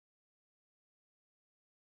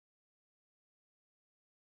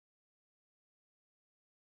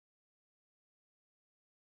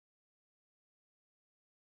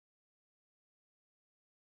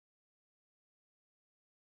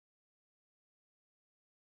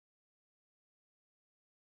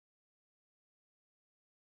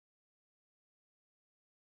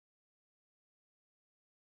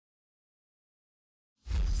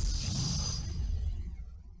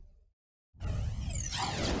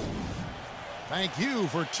Thank you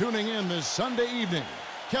for tuning in this Sunday evening.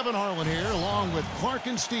 Kevin Harlan here, along with Clark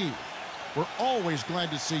and Steve. We're always glad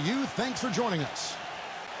to see you. Thanks for joining us.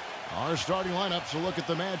 Our starting lineups will look at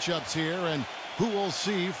the matchups here and who we'll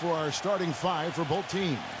see for our starting five for both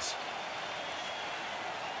teams.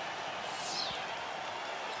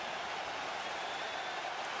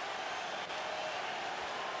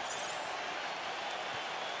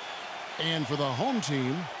 And for the home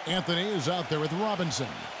team, Anthony is out there with Robinson.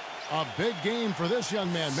 A big game for this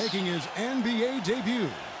young man making his NBA debut.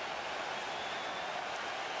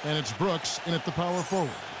 And it's Brooks in at the power forward.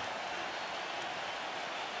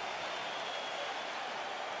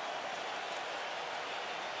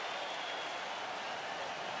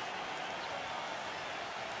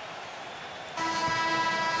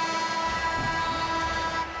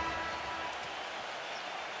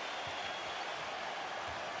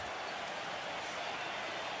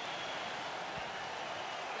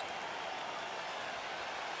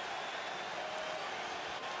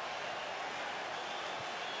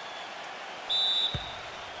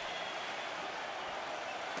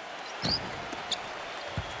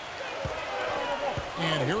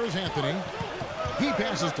 And here is Anthony. He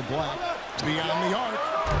passes to Black. Beyond the arc.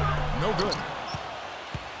 No good.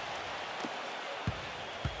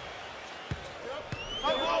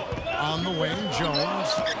 On the wing,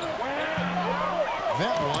 Jones.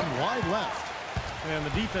 That one wide left. And the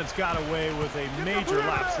defense got away with a major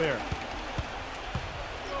lapse there.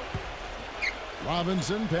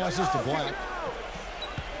 Robinson passes to Black.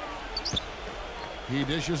 He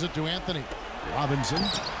dishes it to Anthony. Robinson.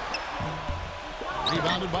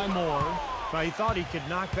 Rebounded by Moore. Well, he thought he could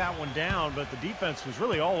knock that one down, but the defense was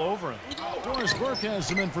really all over him. Doris Burke has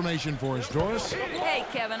some information for us. Doris? Hey,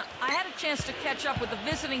 Kevin. I had a chance to catch up with the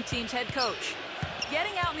visiting team's head coach.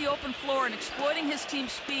 Getting out in the open floor and exploiting his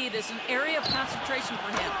team's speed is an area of concentration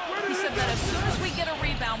for him. He said that as soon as we get a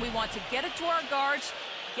rebound, we want to get it to our guards,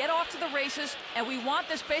 get off to the races, and we want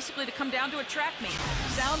this basically to come down to a track meet.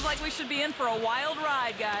 Sounds like we should be in for a wild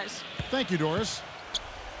ride, guys. Thank you, Doris.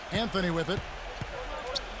 Anthony with it.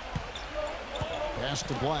 Pass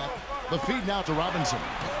to Black. The feed now to Robinson.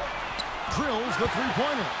 Drills the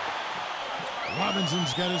three-pointer.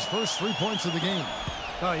 Robinson's got his first 3 points of the game.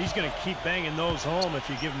 Oh, he's going to keep banging those home if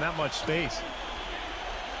you give him that much space.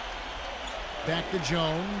 Back to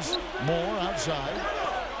Jones. Moore outside.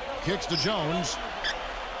 Kicks to Jones.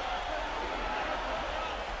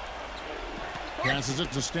 Passes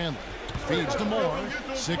it to Stanley. Feeds to Moore.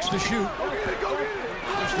 6 to shoot.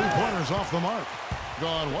 Those three-pointers off the mark.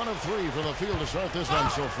 Gone 1 of 3 for the field to start this one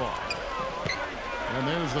so far. And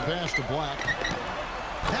there's the pass to Black.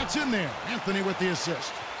 That's in there. Anthony with the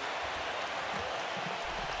assist.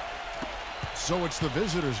 So it's the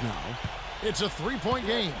visitors now. It's a 3-point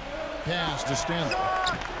game. Pass to Stanley.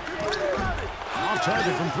 Off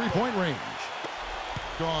target from 3-point range.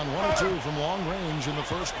 Gone 1 of 2 from long range in the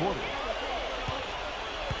first quarter.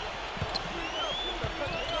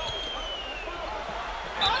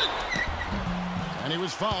 And he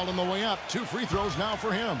was fouled on the way up. 2 free throws now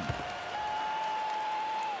for him.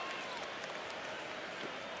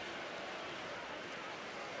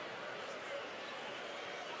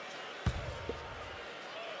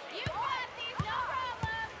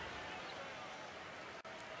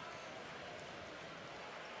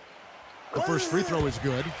 The first free throw is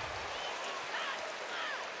good.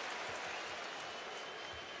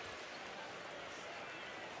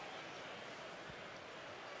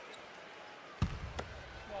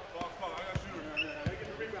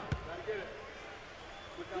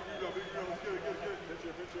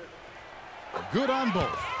 Good on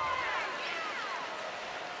both.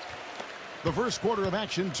 The first quarter of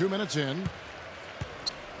action, 2 minutes in.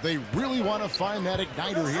 They really want to find that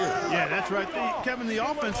igniter here. Yeah, that's right. Kevin, the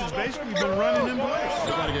offense has basically been running in place.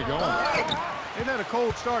 They got to get going. They've had a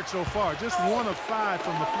cold start so far. Just 1 of 5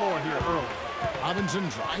 from the floor here early. Robinson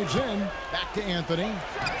drives in. Back to Anthony.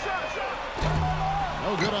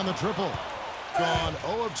 No good on the triple. Gone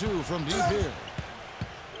 0 of 2 from deep here.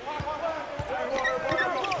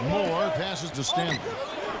 Moore passes to Stanley.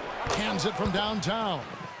 Hands it from downtown.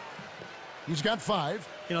 He's got 5.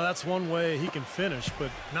 You know, that's one way he can finish, but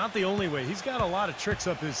not the only way. He's got a lot of tricks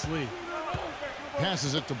up his sleeve.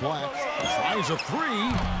 Passes it to Black. Tries a 3.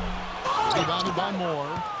 Rebounded by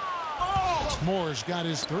Moore. Moore's got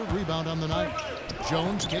his 3rd rebound on the night.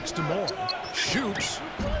 Jones kicks to Moore. Shoots.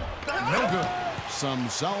 No good. Some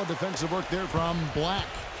solid defensive work there from Black.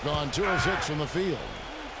 Gone 2 of 6 from the field.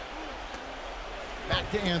 Back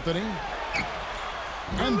to Anthony.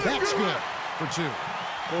 And that's good for 2.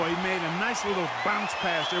 Boy, he made a nice little bounce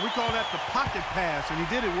pass there. We call that the pocket pass, and he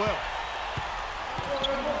did it well.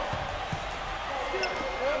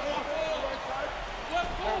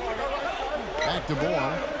 Back to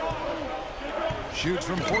Moore. Shoots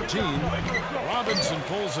from 14. Robinson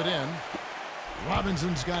pulls it in.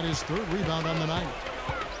 Robinson's got his 3rd rebound on the night.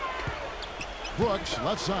 Brooks,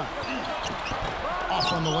 left side.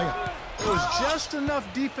 Off on the layup. It was just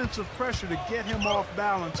enough defensive pressure to get him off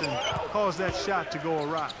balance and cause that shot to go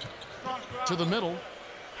awry. To the middle.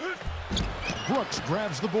 Brooks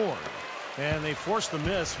grabs the board. And they force the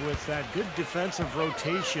miss with that good defensive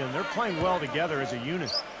rotation. They're playing well together as a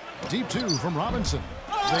unit. Deep 2 from Robinson.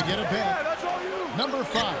 They get it back. Number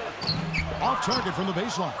 5. Off target from the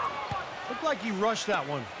baseline. Looked like he rushed that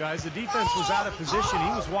one, guys. The defense was out of position. He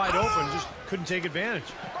was wide open, just couldn't take advantage.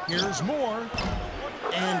 Here's Moore.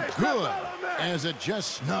 And good, as it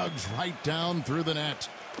just snugs right down through the net.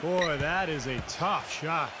 Boy, that is a tough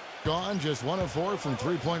shot. Gone just 1 of 4 from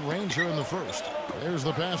 3-point range here in the first. There's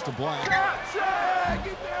the pass to Black.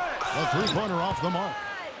 A 3-pointer off the mark.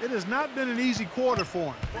 It has not been an easy quarter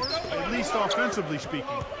for him, at least offensively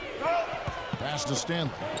speaking. Pass to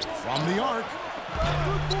Stanley. From the arc.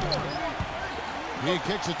 He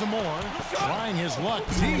kicks it to Moore. Trying his luck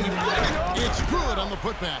deep. It's good on the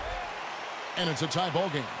putback. And it's a tie ball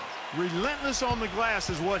game. Relentless on the glass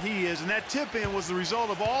is what he is, and that tip-in was the result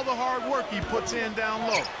of all the hard work he puts in down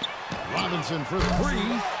low. Robinson for 3.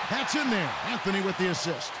 That's in there. Anthony with the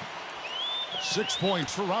assist. 6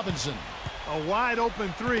 points for Robinson. A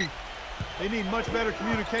wide-open 3. They need much better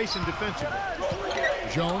communication defensively.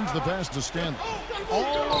 Jones, the pass to Stanley.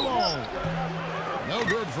 All alone. No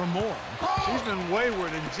good for Moore. He's been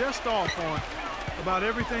wayward and just off on about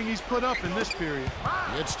everything he's put up in this period.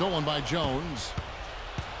 It's stolen by Jones.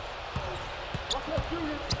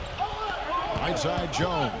 Right side,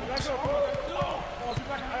 Jones.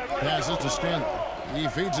 Passes to Stanley. He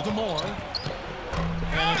feeds it to Moore.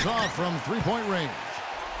 And it's off from 3-point range.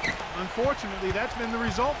 Unfortunately, that's been the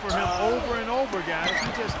result for him over and over, guys.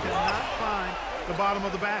 He just cannot find the bottom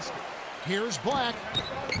of the basket. Here's Black.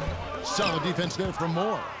 Solid defense there from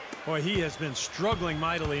Moore. Boy, he has been struggling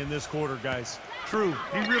mightily in this quarter, guys. True.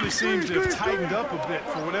 He really seems to have tightened up a bit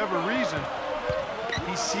for whatever reason.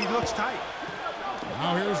 He looks tight.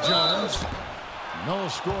 Now here's Jones. No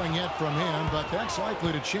scoring yet from him, but that's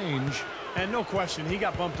likely to change. And no question, he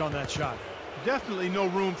got bumped on that shot. Definitely no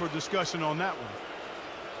room for discussion on that one.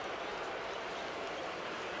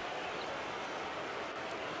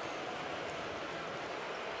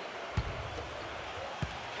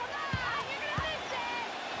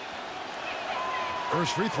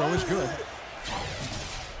 First free throw is good.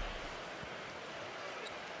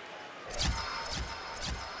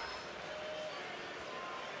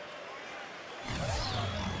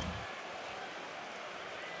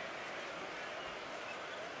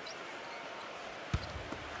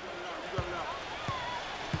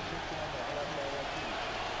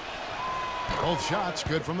 Both shots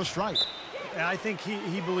good from the stripe. And I think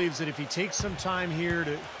he believes that if he takes some time here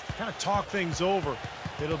to kind of talk things over,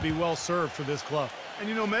 it'll be well served for this club. And,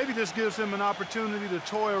 you know, maybe this gives him an opportunity to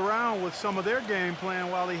toy around with some of their game plan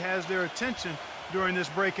while he has their attention during this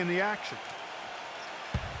break in the action.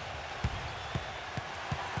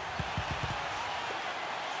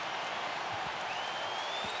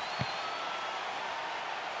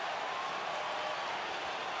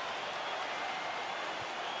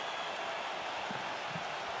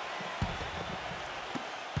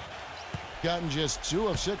 Gotten just 2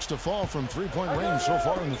 of 6 to fall from 3-point range so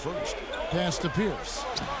far in the first. Pass to Pierce.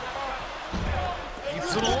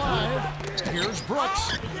 Keeps it alive. Here's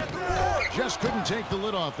Brooks. Just couldn't take the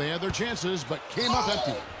lid off. They had their chances, but came up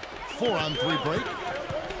empty. 4-on-3 break.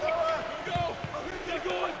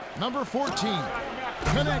 Number 14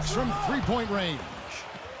 connects from 3-point range.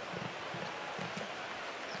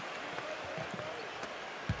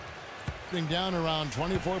 Being down around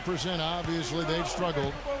 24%. Obviously, they've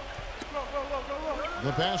struggled.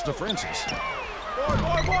 The pass to Francis.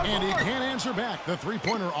 And he can't answer back. The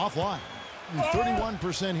 3-pointer offline.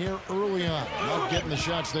 31% here early on. Not getting the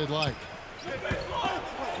shots they'd like.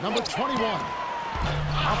 Number 21.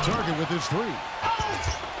 Off target with his 3.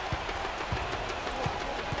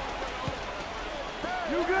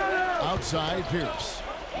 Outside Pierce.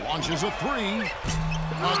 Launches a 3.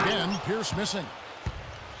 Again, Pierce missing.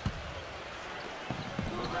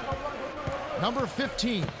 Number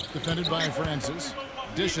 15. Defended by Francis.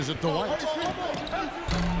 Dishes it to White.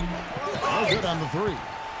 No good on the 3.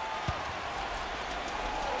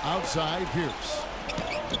 Outside Pierce.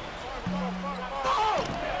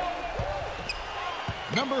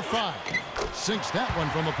 Number 5 sinks that one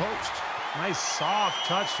from the post. Nice soft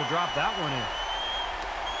touch to drop that one in.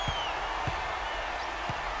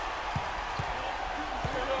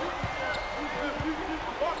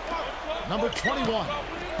 Number 21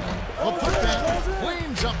 The putback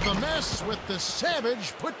cleans up the mess with the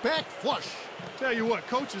savage putback flush. Tell you what,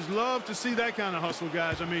 coaches love to see that kind of hustle,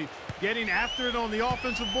 guys. I mean, getting after it on the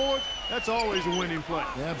offensive board, that's always a winning play.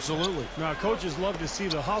 Absolutely. Now, coaches love to see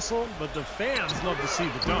the hustle, but the fans love to see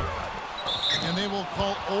the dunk. And they will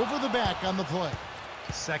call over the back on the play.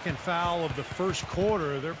 Second foul of the first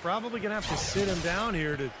quarter. They're probably going to have to sit him down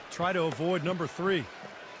here to try to avoid number 3.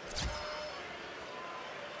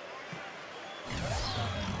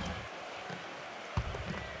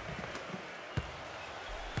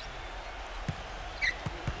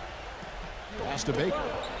 Pass to Baker.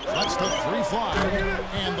 Lets the 3 fly.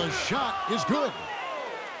 And the shot is good.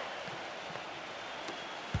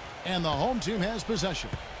 And the home team has possession.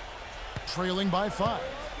 Trailing by 5.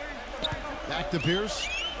 Back to Pierce.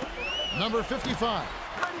 Number 55.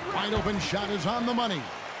 Wide open shot is on the money.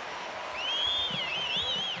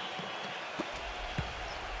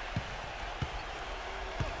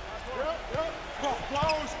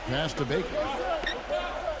 Pass to Baker.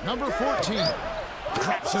 Number 14.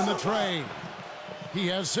 Traps in the tray. He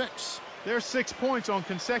has 6. There's 6 points on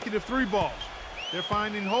consecutive 3 balls. They're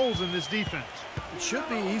finding holes in this defense. It should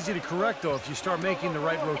be easy to correct, though, if you start making the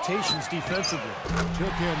right rotations defensively.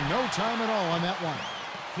 Took him no time at all on that one.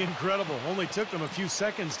 Incredible. Only took them a few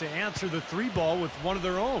seconds to answer the 3 ball with one of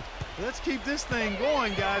their own. Let's keep this thing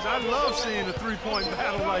going, guys. I love seeing a 3-point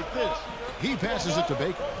battle like this. He passes it to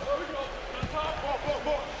Baker.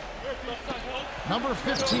 Number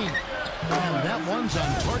 15. And that one's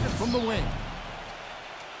on target from the wing.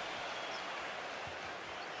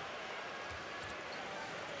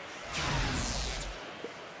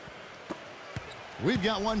 We've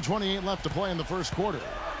got 1:28 left to play in the first quarter.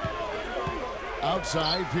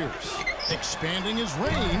 Outside Pierce. Expanding his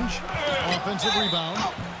range. Offensive rebound.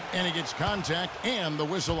 And he gets contact and the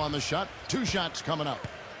whistle on the shot. 2 shots coming up.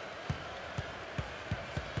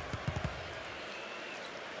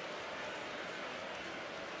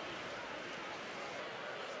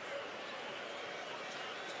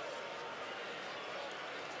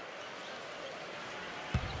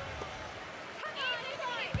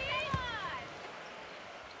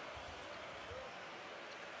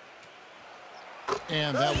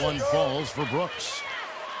 And that one falls for Brooks.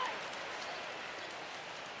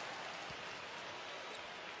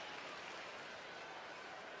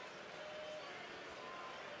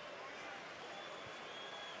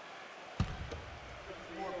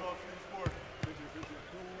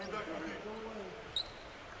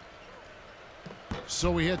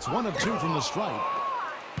 So he hits 1 of 2 from the stripe.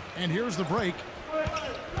 And here's the break.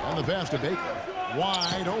 On the pass to Baker.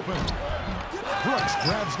 Wide open. Brooks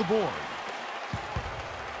grabs the board.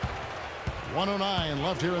 1:09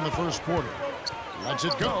 left here in the first quarter. Lets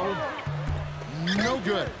it go. No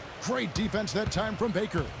good. Great defense that time from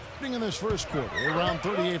Baker. In this first quarter, around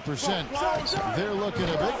 38%. They're looking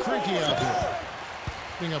a bit creaky out here.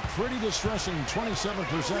 Being a pretty distressing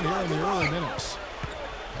 27% here in the early minutes.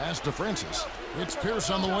 Pass to Francis. It's Pierce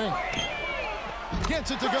on the wing.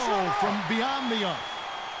 Gets it to go from beyond the arc.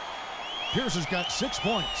 Pierce has got 6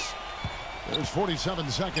 points. There's 47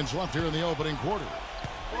 seconds left here in the opening quarter.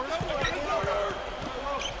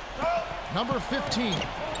 Number 15.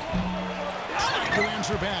 Trying to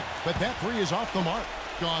answer back, but that 3 is off the mark.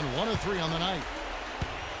 Gone 1 of 3 on the night.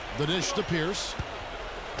 The dish to Pierce.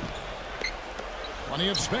 Plenty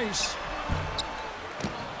of space.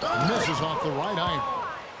 Misses off the right iron.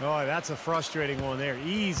 Oh, that's a frustrating one there.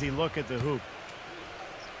 Easy look at the hoop.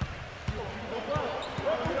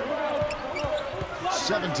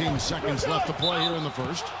 17 seconds left to play here in the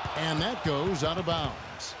first. And that goes out of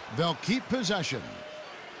bounds. They'll keep possession.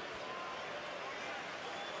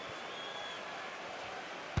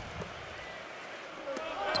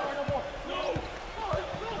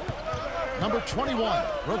 Number 21,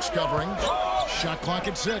 Brooks covering. Shot clock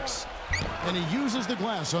at 6. And he uses the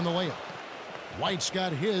glass on the layup. White's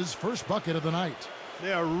got his first bucket of the night.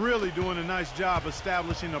 They are really doing a nice job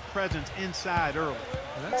establishing a presence inside early.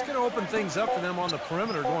 And that's going to open things up for them on the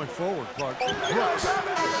perimeter going forward, Clark. Brooks.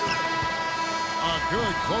 A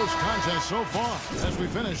good close contest so far as we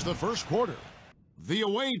finish the first quarter. The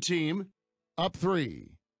away team up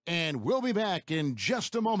 3. And we'll be back in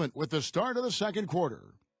just a moment with the start of the second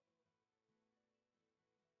quarter.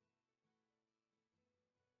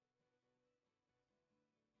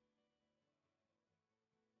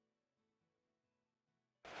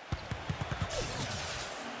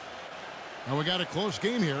 And we got a close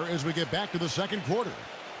game here as we get back to the second quarter.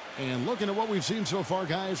 And looking at what we've seen so far,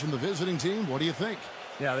 guys, from the visiting team, what do you think?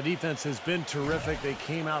 Yeah, the defense has been terrific. They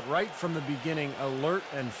came out right from the beginning, alert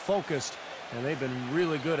and focused, and they've been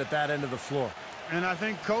really good at that end of the floor. And I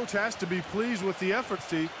think Coach has to be pleased with the effort,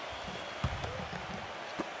 Steve.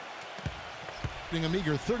 shooting a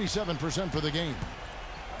meager 37% for the game.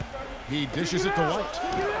 He dishes it to White.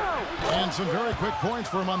 And some very quick points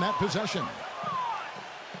for him on that possession.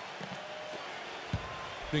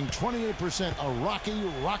 Being 28%, a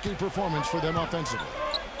rocky performance for them offensively.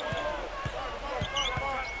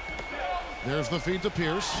 There's the feed to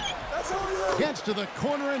Pierce. Gets to the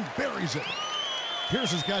corner and buries it.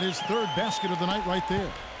 Pierce has got his third basket of the night right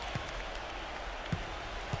there.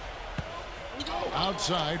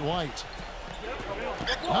 Outside, White.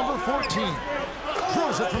 Number 14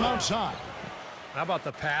 throws it from outside. How about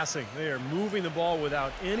the passing? They are moving the ball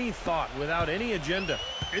without any thought, without any agenda.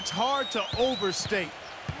 It's hard to overstate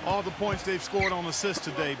all the points they've scored on assists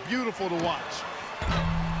today. Beautiful to watch.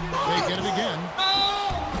 They get it again.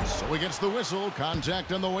 So he gets the whistle.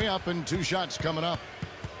 Contact on the way up and 2 shots coming up.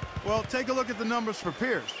 Well, take a look at the numbers for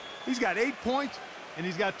Pierce. He's got 8 points, and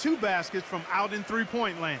he's got 2 baskets from out in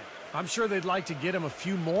three-point land. I'm sure they'd like to get him a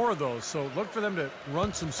few more of those, so look for them to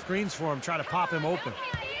run some screens for him, try to pop him open.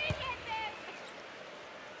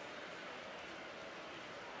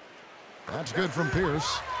 That's good from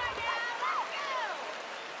Pierce.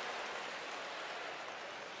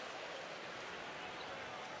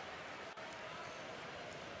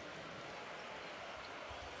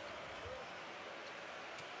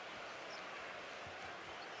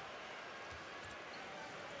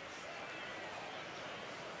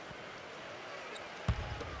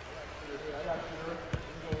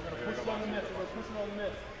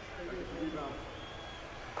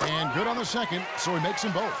 And good on the second, so he makes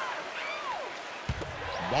them both.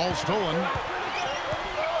 Ball stolen.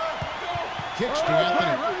 Kicks to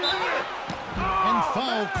Anthony. And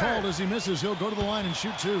foul called as he misses. He'll go to the line and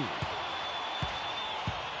shoot 2.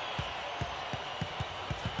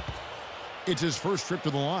 It's his first trip to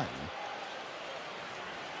the line.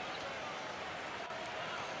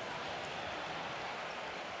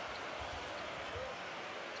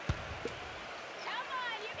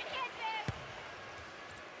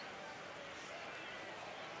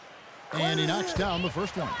 And he knocks down the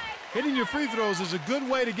first one. Hitting your free throws is a good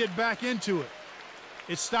way to get back into it.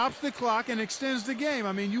 It stops the clock and extends the game.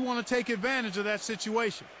 I mean, you want to take advantage of that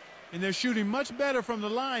situation. And they're shooting much better from the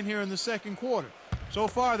line here in the second quarter. So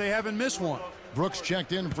far, they haven't missed one. Brooks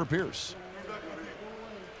checked in for Pierce.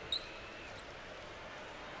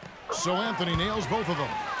 So Anthony nails both of them.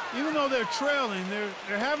 Even though they're trailing,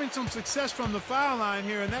 they're having some success from the foul line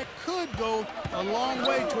here, and that could go a long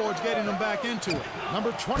way towards getting them back into it.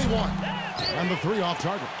 Number 21, and the 3 off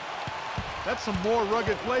target. That's some more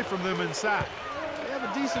rugged play from them inside. They have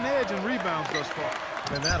a decent edge in rebounds thus far.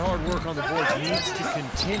 And that hard work on the boards needs to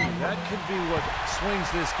continue. That could be what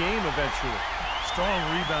swings this game eventually. Strong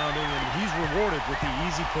rebounding, and he's rewarded with the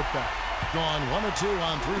easy putback. Gone 1 or 2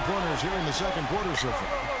 on 3-pointers here in the second quarter so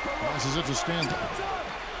far. Passes it to Stanley.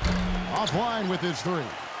 Offline with his 3.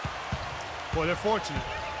 Boy, they're fortunate.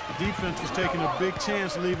 The defense was taking a big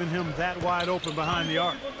chance leaving him that wide open behind the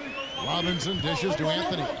arc. Robinson dishes to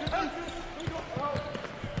Anthony.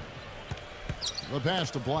 The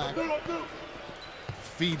pass to Black.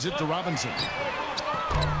 Feeds it to Robinson.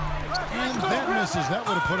 And that misses. That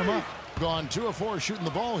would have put him up. Gone 2 of 4 shooting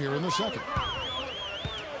the ball here in the second.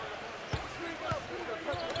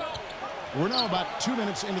 We're now about 2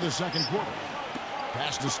 minutes into the second quarter.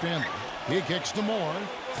 Pass to Stanley. He kicks to Moore.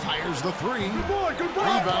 Fires the 3.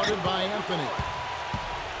 Rebounded by Anthony.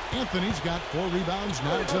 Anthony's got 4 rebounds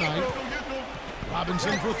now tonight.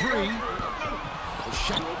 Robinson for 3. The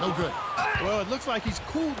shot, no good. Well, it looks like he's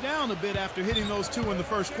cooled down a bit after hitting those 2 in the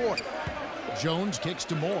first quarter. Jones kicks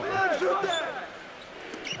to Moore.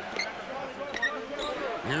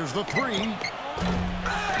 Here's the 3.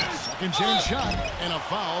 Second chance shot, and a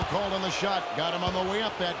foul called on the shot. Got him on the way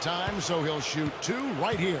up that time, so he'll shoot 2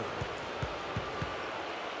 right here.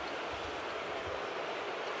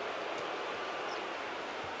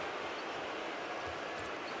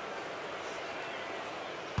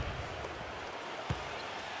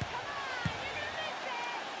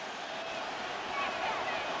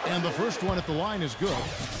 And the first one at the line is good.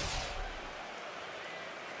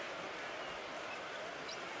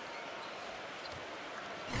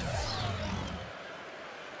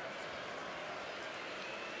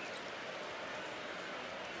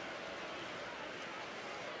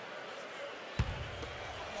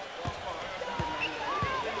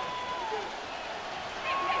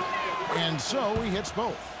 And so he hits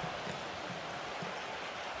both.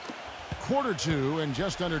 Quarter 2 and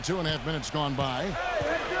just under 2.5 minutes gone by.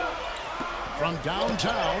 From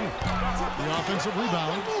downtown, the offensive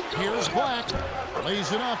rebound. Here's Black.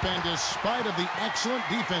 Lays it up, and despite of the excellent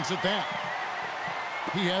defense at that,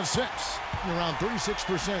 he has 6. Around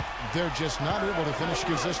 36%. They're just not able to finish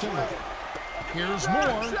consistently. Here's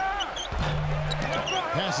Moore.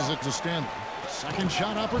 Passes it to Stanley. Second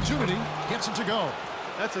shot opportunity. Gets it to go.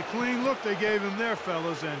 That's a clean look they gave him there,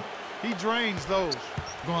 fellas, and he drains those.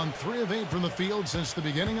 Gone 3 of 8 from the field since the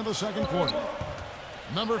beginning of the second quarter.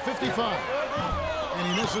 Number 55. And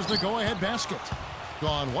he misses the go-ahead basket.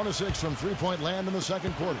 Gone 1 of 6 from three-point land in the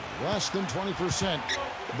second quarter. Less than 20%,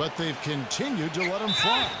 but they've continued to let him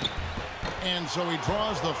fly. And so he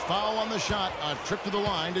draws the foul on the shot. A trip to the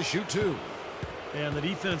line to shoot 2. And the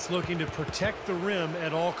defense looking to protect the rim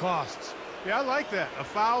at all costs. Yeah, I like that. A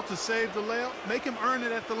foul to save the layup. Make him earn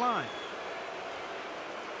it at the line.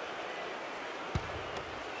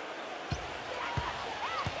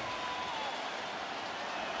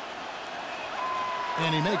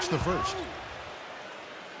 And he makes the first.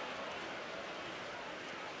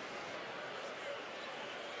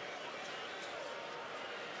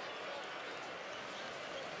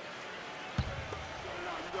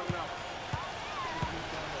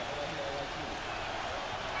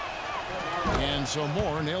 And so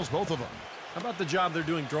Moore nails both of them. How about the job they're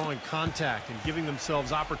doing drawing contact and giving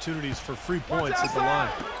themselves opportunities for free points at the line?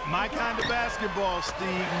 My kind of basketball,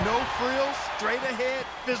 Steve. No frills, straight ahead,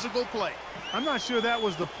 physical play. I'm not sure that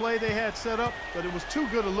was the play they had set up, but it was too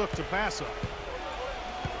good a look to pass up.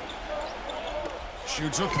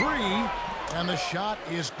 Shoots a 3, and the shot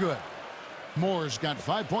is good. Moore's got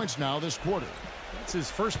 5 points now this quarter. That's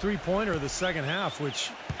his first three-pointer of the second half,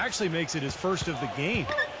 which actually makes it his first of the game.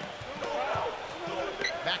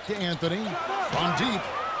 Back to Anthony. From deep.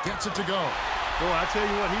 Gets it to go. Boy, I tell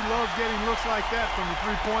you what, he loves getting looks like that from the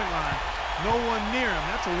three-point line. No one near him.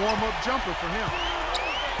 That's a warm-up jumper for him.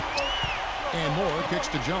 And Moore kicks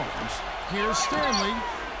to Jones. Here's Stanley.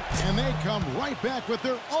 And they come right back with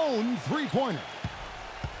their own three-pointer.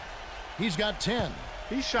 He's got 10.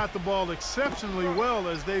 He shot the ball exceptionally well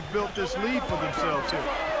as they've built this lead for themselves here.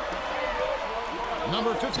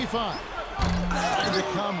 Number 55. Trying to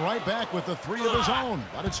come right back with the 3 of his own,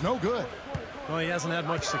 but it's no good. Well, he hasn't had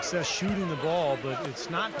much success shooting the ball, but it's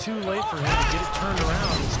not too late for him to get it turned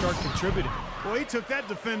around and start contributing. Well, he took that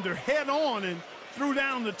defender head on and threw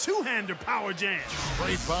down the two-hander power jam.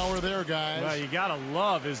 Great power there, guys. Well, you got to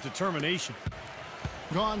love his determination.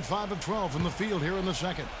 Gone 5 of 12 from the field here in the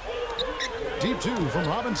second. Deep 2 from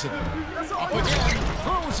Robinson. Up again.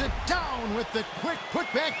 Throws it down with the quick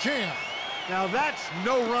putback jam. Now that's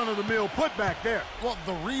no run-of-the-mill putback there. Well,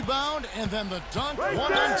 the rebound and then the dunk,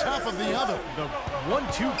 one on top of the other. The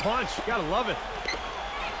 1-2 punch. Got to love it.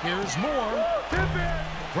 Here's Moore.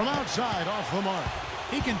 From outside off the mark.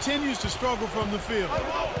 He continues to struggle from the field.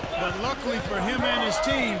 But luckily for him and his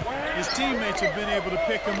teammates have been able to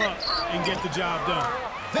pick him up and get the job done.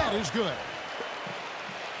 That is good.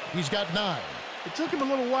 He's got 9. It took him a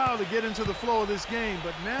little while to get into the flow of this game,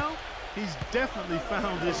 but now he's definitely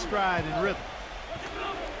found his stride and rhythm.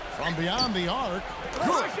 From beyond the arc,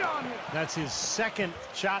 good. That's his second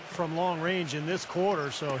shot from long range in this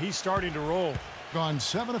quarter, so he's starting to roll. Gone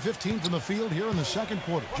 7 of 15 from the field here in the second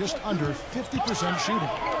quarter. Just under 50% shooting.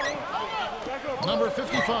 Number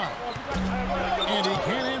 55. And he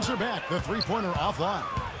can't answer back. The three-pointer offline.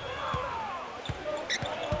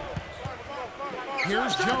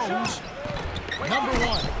 Here's Jones. Number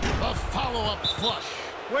 1. The follow-up flush.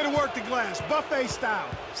 Way to work the glass. Buffet style.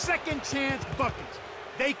 Second chance buckets.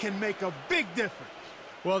 They can make a big difference.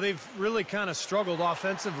 Well, they've really kind of struggled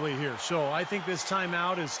offensively here. So I think this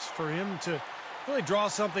timeout is for him to really draw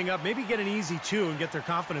something up, maybe get an easy 2 and get their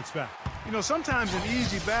confidence back. You know, sometimes an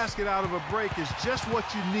easy basket out of a break is just what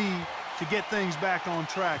you need to get things back on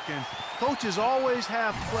track. And coaches always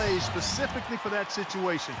have plays specifically for that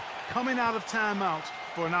situation, coming out of timeouts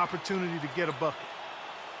for an opportunity to get a bucket.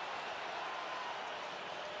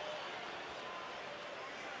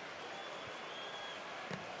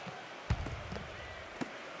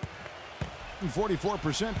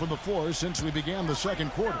 44% from the floor since we began the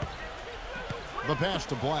second quarter. The pass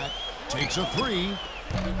to Black. Takes a 3.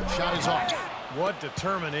 Shot is off. What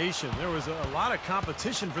determination. There was a lot of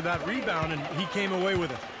competition for that rebound, and he came away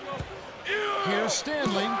with it. Here's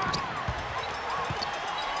Stanley.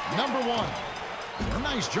 Number 1. A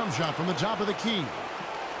nice jump shot from the top of the key.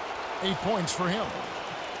 8 points for him.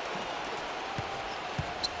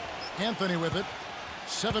 Anthony with it.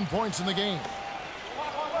 7 points in the game.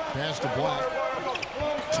 Pass to Black.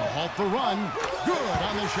 To halt the run. Good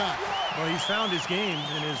on the shot. Well, he's found his game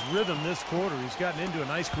and his rhythm this quarter. He's gotten into a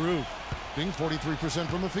nice groove. Being 43%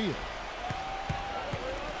 from the field.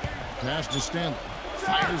 Pass to Stanley.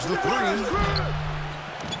 Fires the 3.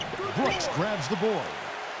 Brooks grabs the board.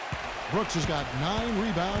 Brooks has got 9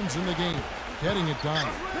 rebounds in the game. Getting it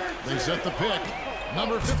done. They set the pick.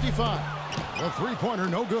 Number 55. The three-pointer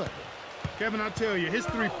no good. Kevin, I tell you, his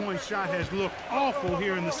three-point shot has looked awful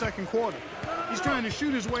here in the second quarter. He's trying to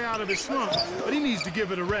shoot his way out of his slump, but he needs to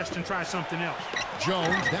give it a rest and try something else.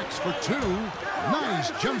 Jones next for two. Nice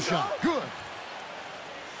jump shot. Good.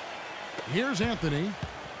 Here's Anthony.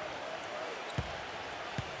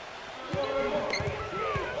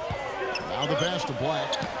 Now the pass to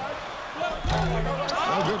Black.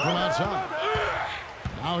 No good from outside.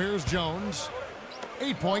 Now here's Jones.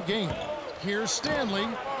 8-point game. Here's Stanley.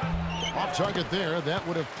 Off target there. That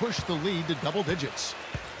would have pushed the lead to double digits.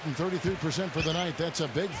 And 33% for the night. That's a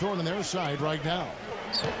big thorn in their side right now.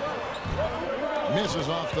 Misses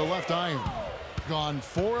off the left iron. Gone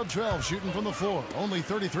 4 of 12 shooting from the floor. Only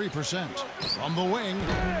 33%. From the wing.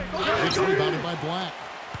 It's rebounded by Black.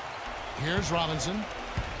 Here's Robinson.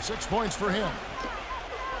 6 points for him.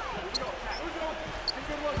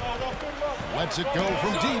 Lets it go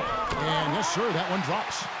from deep. And yes, sir, that one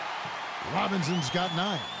drops. Robinson's got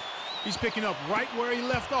 9. He's picking up right where he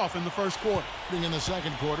left off in the first quarter. In the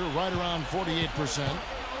second quarter, right around 48%.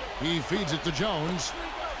 He feeds it to Jones.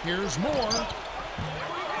 Here's Moore.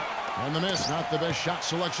 And the miss, not the best shot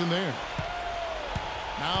selection there.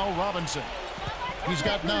 Now Robinson. He's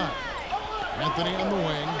got 9. Anthony on the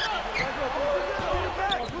wing.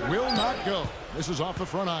 Will not go. This is off the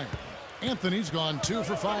front iron. Anthony's gone 2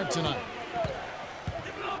 for 5 tonight.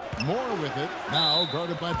 Moore with it. Now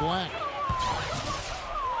guarded by Black.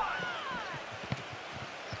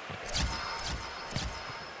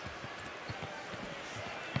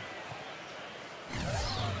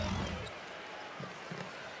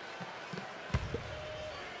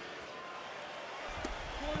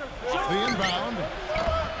 The inbound.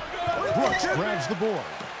 Brooks grabs the board.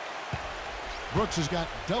 Brooks has got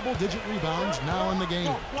double-digit rebounds now in the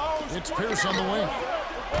game. It's Pierce on the wing.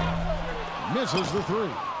 Misses the 3.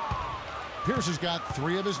 Pierce has got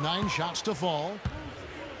 3 of his 9 shots to fall.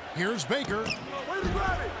 Here's Baker.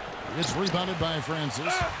 It's rebounded by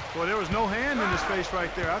Francis. Well, there was no hand in his face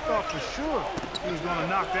right there. I thought for sure he was going to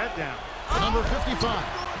knock that down. Number 55.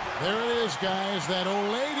 There it is, guys. That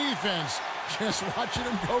Olay defense. Just watching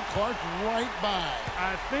him go Clark right by.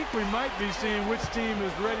 I think we might be seeing which team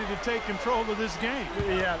is ready to take control of this game.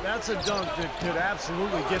 Yeah, that's a dunk that could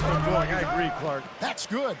absolutely get them going. I agree, Clark. That's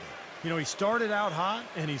good. You know, he started out hot,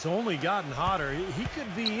 and he's only gotten hotter. He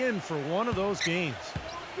could be in for one of those games.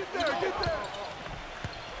 Get there, get there.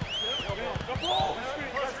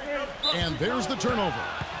 And there's the turnover.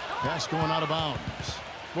 Pass going out of bounds.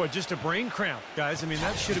 Boy, just a brain cramp, guys. I mean,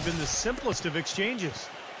 that should have been the simplest of exchanges.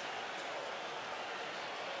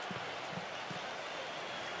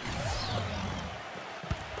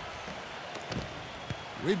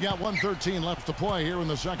 We've got 1:13 left to play here in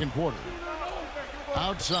the second quarter.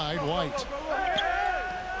 Outside, White.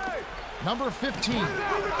 Number 15.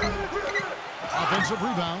 Offensive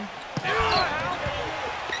rebound.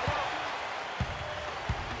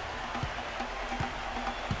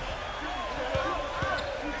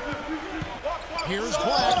 Here's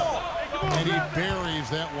Black. And he buries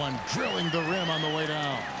that one, drilling the rim on the way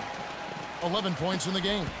down. 11 points in the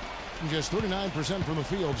game. And just 39% from the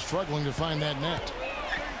field, struggling to find that net.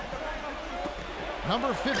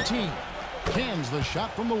 Number 15 cans the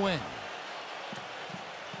shot from the wing.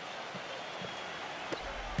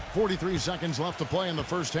 43 seconds left to play in the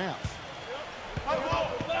first half.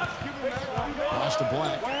 Pass to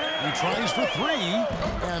Black. He tries for 3,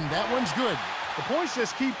 and that one's good. The points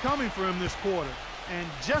just keep coming for him this quarter, and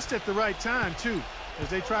just at the right time, too, as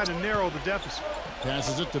they try to narrow the deficit.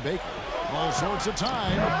 Passes it to Baker. All sorts of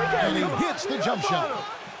time, and he hits the jump shot.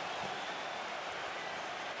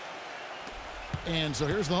 And so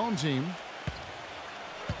here's the home team.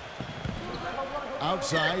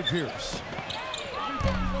 Outside, Pierce.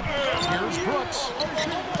 Here's Brooks.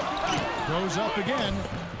 Goes up again,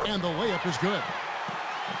 and the layup is good.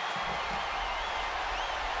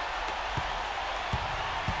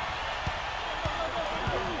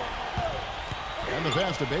 And the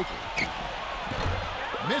pass to Baker.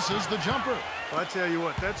 Misses the jumper. Well, I tell you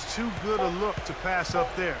what, that's too good a look to pass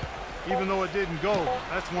up there. Even though it didn't go,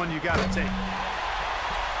 that's one you got to take.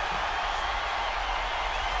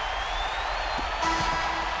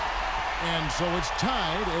 And so it's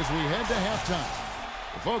tied as we head to halftime.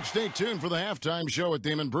 Folks, stay tuned for the halftime show at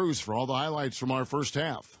Damon Bruce for all the highlights from our first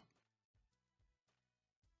half.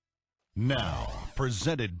 Now,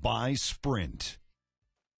 presented by Sprint.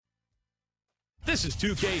 This is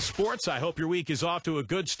 2K Sports. I hope your week is off to a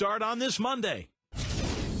good start on this Monday.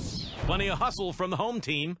 Plenty of hustle from the home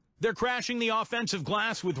team. They're crashing the offensive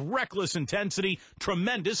glass with reckless intensity,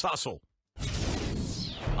 tremendous hustle.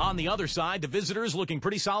 On the other side, the visitors looking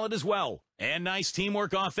pretty solid as well. And nice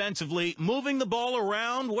teamwork offensively, moving the ball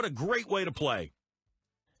around. What a great way to play.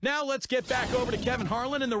 Now let's get back over to Kevin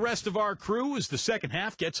Harlan and the rest of our crew as the second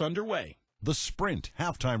half gets underway. The Sprint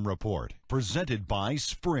Halftime Report, presented by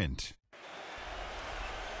Sprint.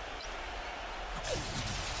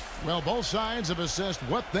 Well, both sides have assessed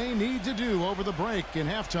what they need to do over the break in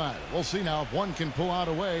halftime. We'll see now if one can pull out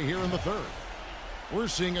a way here in the third. We're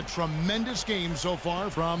seeing a tremendous game so far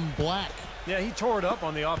from Black. Yeah, he tore it up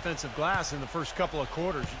on the offensive glass in the first couple of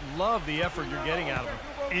quarters. Love the effort you're getting out of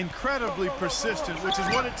him. Incredibly persistent, which is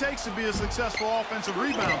what it takes to be a successful offensive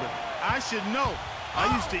rebounder. I should know.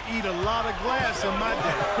 I used to eat a lot of glass in my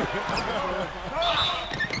day.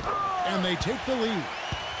 And they take the lead.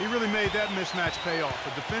 He really made that mismatch pay off.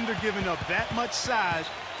 A defender giving up that much size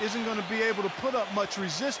isn't going to be able to put up much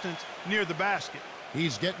resistance near the basket.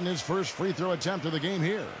 He's getting his first free throw attempt of the game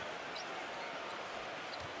here.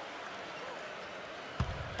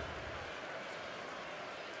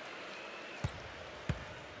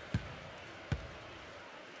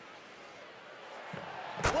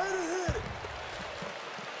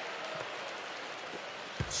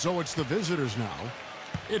 So it's the visitors now.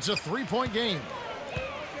 It's a three-point game.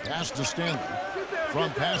 Pass to Stanley. From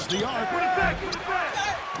past the arc.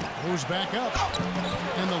 Goes back up.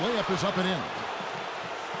 And the layup is up and in.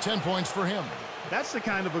 10 points for him. That's the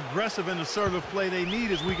kind of aggressive and assertive play they need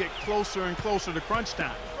as we get closer and closer to crunch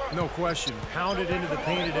time. No question. Pound it into the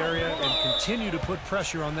painted area and continue to put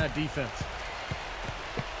pressure on that defense.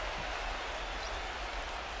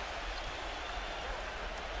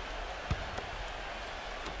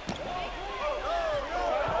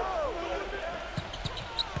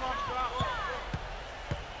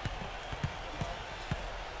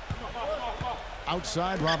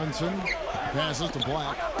 Outside Robinson. Passes to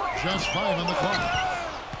Black. Just 5 on the clock.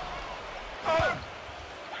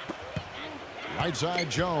 Right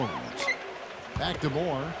side Jones. Back to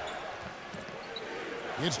Moore.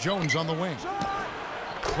 It's Jones on the wing.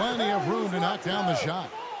 Plenty of room to knock down the shot.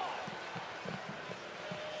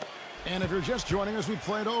 And if you're just joining us, we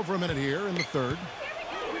played over a minute here in the third.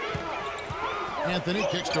 Anthony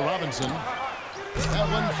kicks to Robinson. That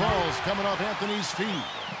one falls coming off Anthony's feet.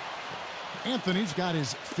 Anthony's got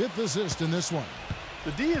his 5th assist in this one.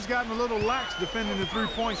 The D has gotten a little lax defending the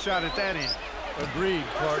three-point shot at that end. Agreed,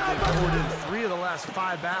 Clark. They've poured in 3 of the last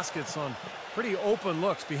 5 baskets on pretty open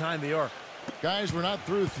looks behind the arc. Guys, we're not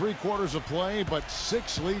through 3 quarters of play, but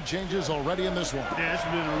 6 lead changes already in this one. Yeah, it's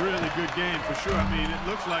been a really good game for sure. I mean, it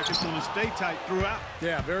looks like it's going to stay tight throughout.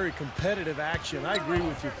 Yeah, very competitive action. I agree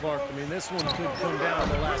with you, Clark. I mean, this one could come down in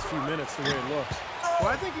the last few minutes the way it looks. Well,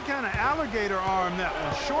 I think he kind of alligator armed that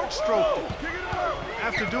one, short stroked it.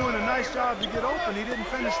 After doing a nice job to get open, he didn't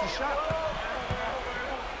finish the shot.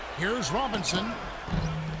 Here's Robinson.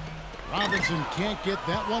 Robinson can't get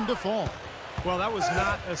that one to fall. Well, that was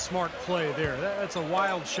not a smart play there. That's a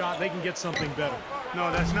wild shot. They can get something better.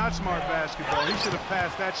 No, that's not smart basketball. He should have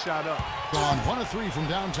passed that shot up. Gone 1 of 3 from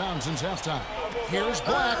downtown since halftime. Here's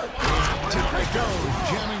Black. There it goes,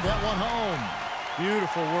 jamming that one home.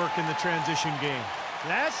 Beautiful work in the transition game.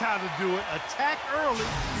 That's how to do it. Attack early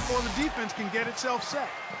before the defense can get itself set.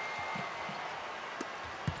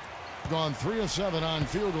 Gone 3 of 7 on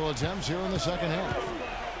field goal attempts here in the second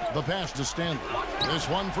half. The pass to Stanley. This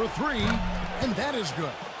one for 3, and that is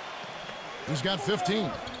good. He's got 15.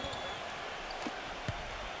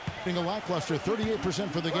 Being a lackluster 38%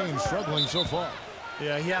 for the game, struggling so far.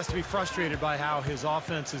 Yeah, he has to be frustrated by how his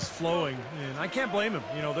offense is flowing, and I can't blame him.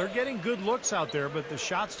 You know, they're getting good looks out there, but the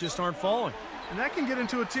shots just aren't falling. And that can get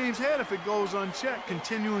into a team's head if it goes unchecked,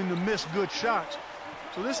 continuing to miss good shots.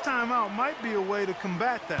 So this timeout might be a way to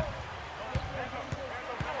combat that.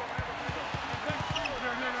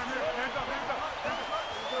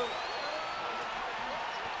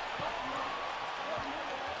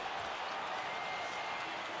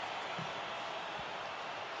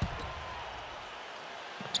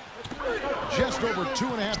 Just over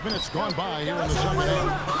 2.5 minutes gone by here in the second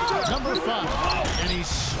half. Number 5, and he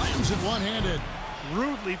slams it one-handed.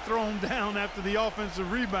 Rudely thrown down after the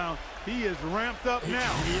offensive rebound. He is ramped up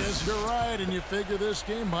now. He is, you're right, and you figure this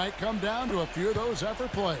game might come down to a few of those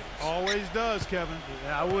effort plays. Always does, Kevin.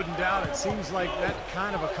 Yeah, I wouldn't doubt it. Seems like that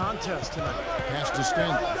kind of a contest tonight. Pass to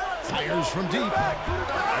Stanley. Fires from deep.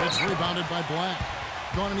 It's rebounded by Black.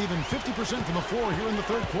 Gone an even 50% from the floor here in the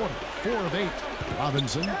third quarter. 4 of 8.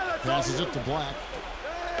 Robinson passes it to Black.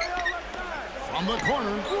 From the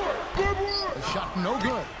corner. The shot no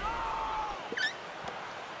good.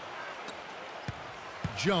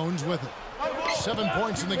 Jones with it. 7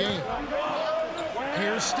 points in the game.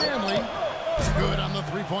 Here's Stanley. Good on the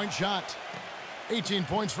three-point shot. 18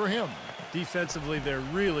 points for him. Defensively, they're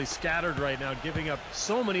really scattered right now, giving up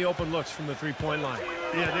so many open looks from the three-point line.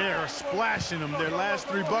 Yeah, they are splashing them. Their last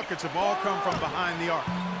 3 buckets have all come from behind the arc.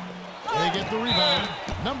 They get the rebound,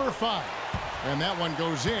 number 5. And that one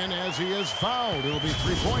goes in as he is fouled. It'll be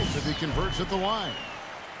 3 points if he converts at the line.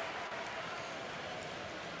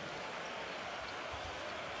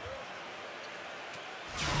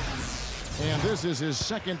 And this is his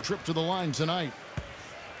second trip to the line tonight.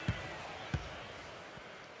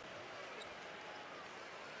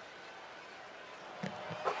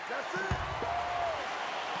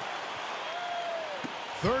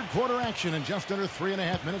 Third quarter action and just under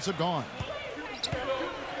 3.5 minutes have gone.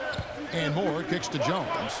 And Moore kicks to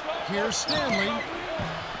Jones. Here's Stanley.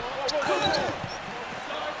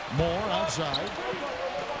 Moore outside.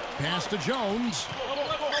 Pass to Jones.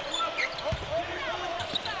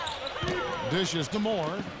 Dishes to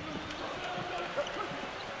Moore.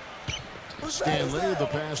 Stanley, the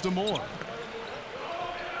pass to Moore.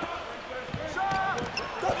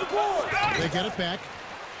 They get it back.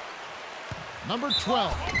 Number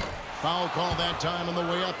 12. Foul call that time on the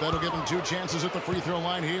way up. That'll give him 2 chances at the free throw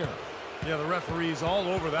line here. Yeah, the referee's all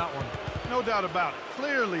over that one. No doubt about it.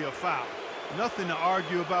 Clearly a foul. Nothing to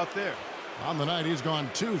argue about there. On the night, he's gone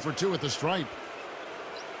 2 for 2 at the stripe.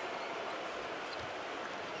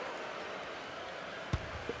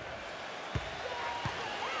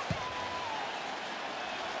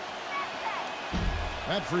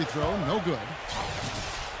 That free throw, no good.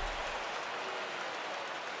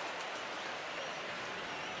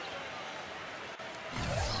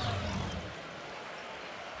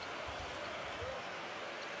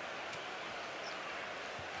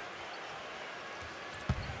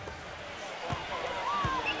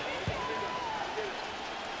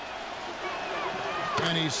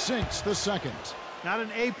 And he sinks the second. Not an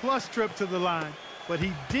A-plus trip to the line, but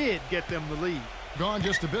he did get them the lead. Gone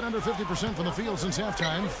just a bit under 50% from the field since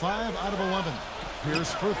halftime. 5 out of 11.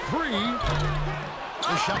 Pierce for 3.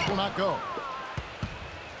 The shot will not go.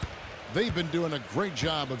 They've been doing a great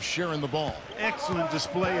job of sharing the ball. Excellent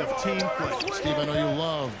display of team play. Steve, I know you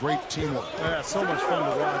love great teamwork. Yeah, so much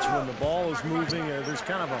fun to watch when the ball is moving. There's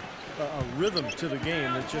kind of a rhythm to the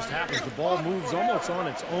game that just happens. The ball moves almost on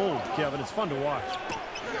its own, Kevin. It's fun to watch.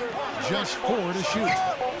 Just 4 to shoot.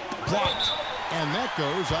 Blocked. And that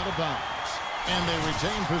goes out of bounds. And they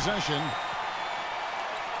retain possession.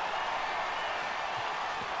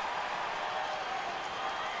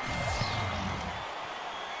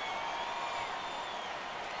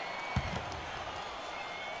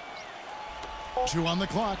 Two on the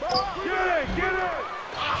clock. Get it!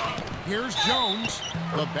 Here's Jones.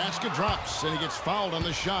 The basket drops, and he gets fouled on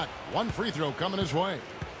the shot. 1 free throw coming his way.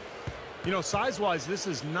 You know, size-wise, this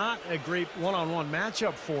is not a great one-on-one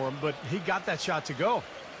matchup for him, but he got that shot to go.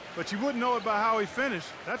 But you wouldn't know it by how he finished.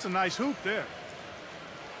 That's a nice hoop there.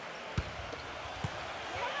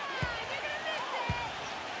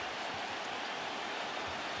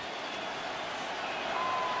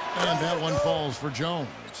 And that one falls for Jones.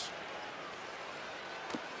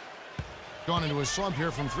 Gone into a slump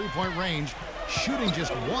here from 3-point range. Shooting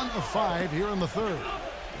just 1 of 5 here in the third.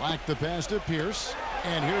 Black the pass to Pierce.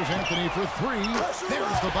 And here's Anthony for 3.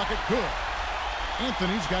 There's the bucket. Good.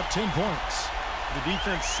 Anthony's got 10 points. The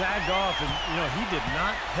defense sagged off, and, you know, he did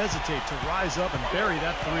not hesitate to rise up and bury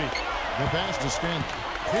that 3. The pass to Stanley.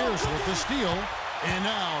 Pierce with the steal. And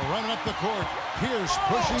now running up the court. Pierce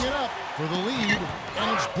pushing it up for the lead.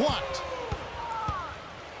 And it's blocked.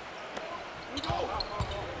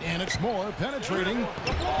 And it's Moore penetrating.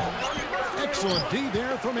 Excellent D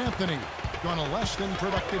there from Anthony. Gone a less than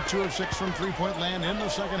productive 2 of 6 from 3-point land in the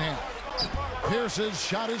second half. Pierce's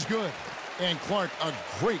shot is good. And Clark, a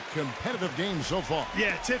great competitive game so far.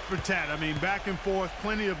 Yeah, tit for tat. I mean, back and forth,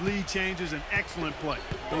 plenty of lead changes, and excellent play.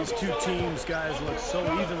 These two teams, guys, look so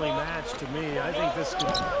evenly matched to me. I think this could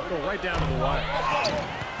go right down to the wire.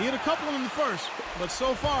 He hit a couple in the first, but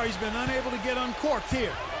so far he's been unable to get uncorked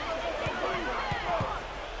here.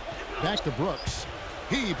 Back to Brooks.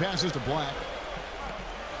 He passes to Black.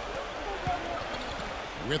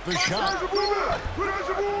 With the shot.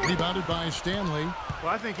 Rebounded by Stanley.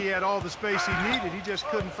 Well, I think he had all the space he needed. He just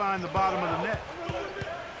couldn't find the bottom of the net.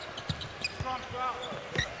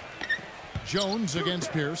 Jones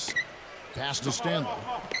against Pierce. Pass to Stanley.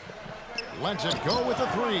 Lets it go with the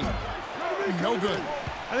 3. No good.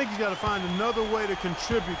 I think he's got to find another way to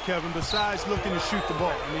contribute, Kevin, besides looking to shoot the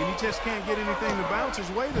ball. I mean, he just can't get anything to bounce his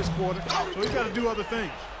way this quarter, so he's got to do other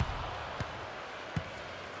things.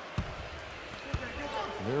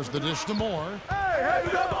 There's the dish to Moore. Hey,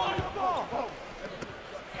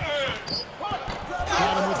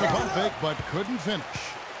 Got him with the pump fake, but couldn't finish.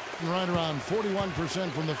 Shooting right around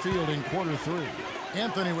 41% from the field in quarter 3.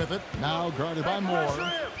 Anthony with it. Now guarded by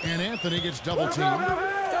Moore. And Anthony gets double teamed.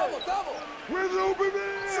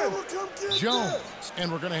 Jones.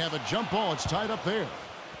 And we're going to have a jump ball. It's tied up there.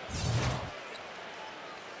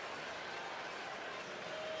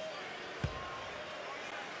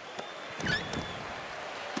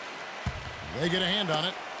 They get a hand on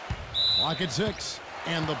it. Clock at 6.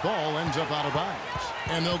 And the ball ends up out of bounds.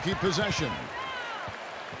 And they'll keep possession.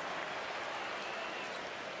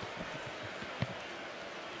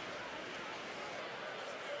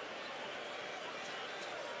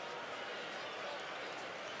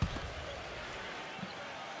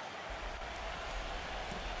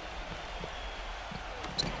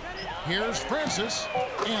 Here's Francis.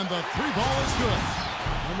 And the 3 ball is good.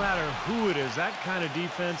 No matter who it is, that kind of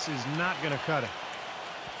defense is not going to cut it.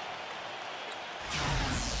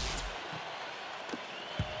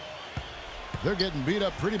 They're getting beat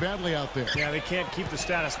up pretty badly out there. Yeah, they can't keep the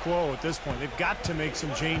status quo at this point. They've got to make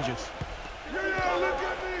some changes.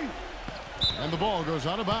 And the ball goes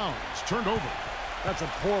out of bounds. Turned over. That's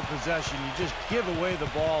a poor possession. You just give away the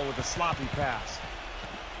ball with a sloppy pass.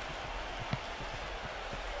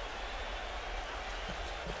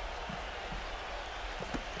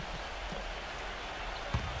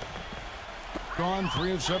 Gone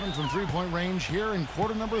 3 of 7 from three-point range here in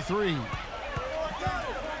quarter number 3.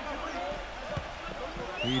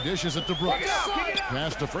 He dishes it to Brooks.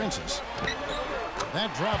 Pass to Francis.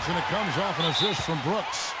 That drops and it comes off an assist from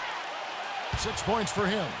Brooks. 6 points for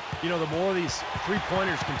him. You know, the more these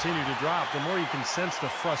three-pointers continue to drop, the more you can sense the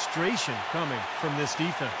frustration coming from this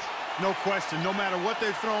defense. No question. No matter what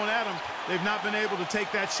they've thrown at them, they've not been able to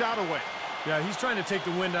take that shot away. Yeah, he's trying to take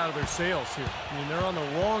the wind out of their sails here. I mean, they're on the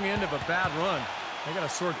wrong end of a bad run. They got to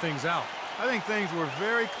sort things out. I think things were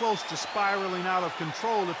very close to spiraling out of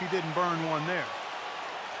control if he didn't burn one there.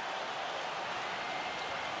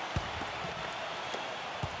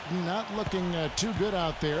 Not looking too good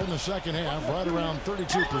out there in the second half, right around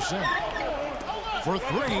 32%. For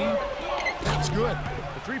 3, that's good.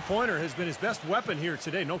 The three-pointer has been his best weapon here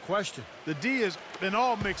today, no question. The D has been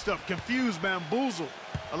all mixed up, confused, bamboozled,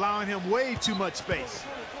 allowing him way too much space.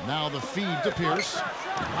 Now the feed to Pierce.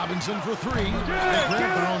 Robinson for 3. They grab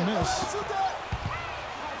their own miss.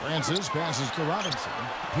 Francis passes to Robinson.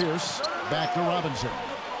 Pierce back to Robinson.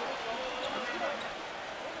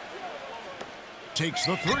 Takes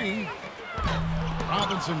the 3.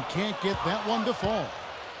 Robinson can't get that one to fall.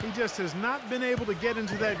 He just has not been able to get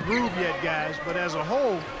into that groove yet, guys, but as a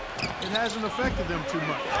whole, it hasn't affected them too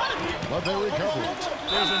much. But they recover it.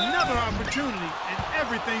 There's another opportunity, and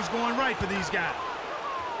everything's going right for these guys.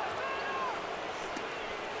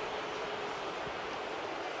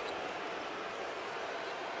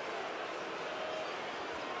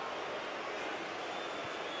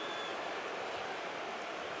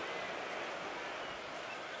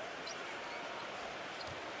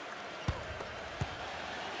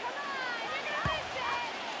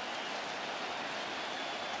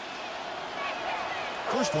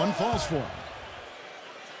 First one falls for him.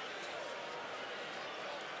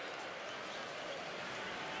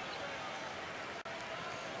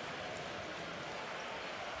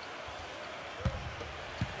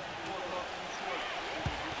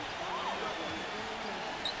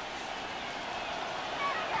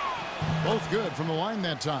 Both good from the line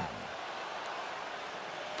that time.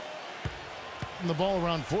 And the ball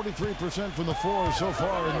around 43% from the floor so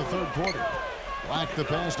far in the third quarter. Black the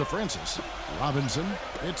pass to Francis. Robinson.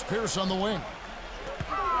 It's Pierce on the wing.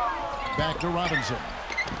 Back to Robinson.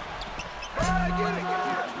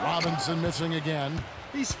 Robinson missing again.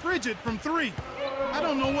 He's frigid from 3. I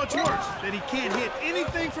don't know what's worse, that he can't hit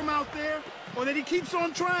anything from out there or that he keeps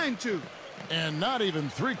on trying to. And not even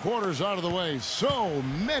 3/4 out of the way. So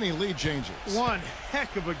many lead changes. One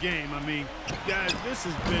heck of a game. I mean, guys, this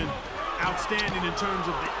has been outstanding in terms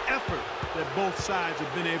of the effort that both sides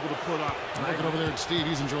have been able to put on. Looking over there at Steve,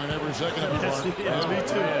 he's enjoying every second of it. Yeah, me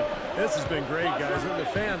too. Man, this has been great, guys. The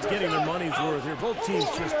fans getting their money's worth here. Both teams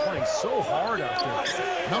just playing so hard out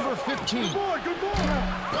there. Number 15.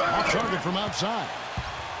 Off target from outside.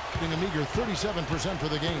 Getting a meager 37% for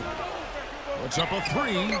the game. Puts up a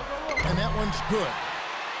 3, and that one's good.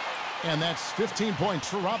 And that's 15 points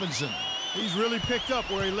for Robinson. He's really picked up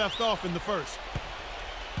where he left off in the first.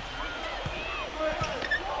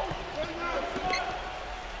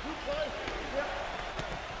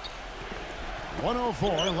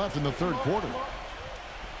 .104 left in the third quarter.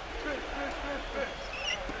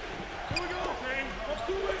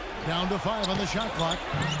 Down to 5 on the shot clock.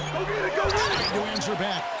 Trying to answer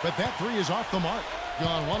back, but that 3 is off the mark.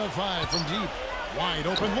 Gone 1 of 5 from deep. Wide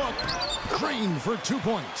open look. Green for 2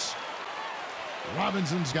 points.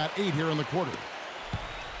 Robinson's got 8 here in the quarter.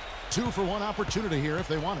 2-for-1 opportunity here if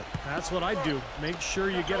they want it. That's what I'd do. Make sure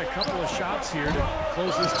you get a couple of shots here to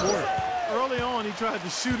close this quarter. Early on, he tried to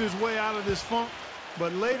shoot his way out of this funk,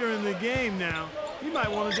 but later in the game now, he might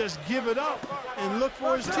want to just give it up and look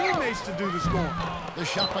for his teammates to do the scoring. The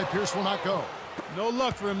shot by Pierce will not go. No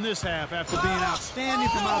luck for him this half after being outstanding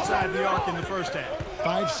from outside the arc in the first half.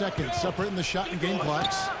 5 seconds separating the shot and game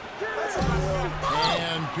clocks.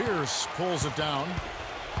 And Pierce pulls it down.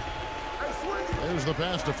 There's the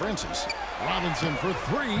pass to Francis. Robinson for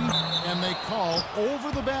 3, and they call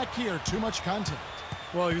over the back here. Too much contact.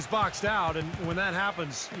 Well, he was boxed out, and when that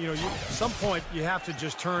happens, you know, at some point you have to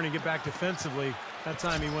just turn and get back defensively. That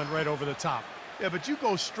time he went right over the top. Yeah, but you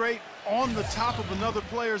go straight on the top of another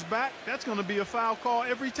player's back, that's going to be a foul call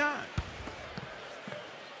every time.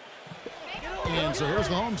 And so here's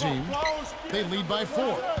the home team. They lead by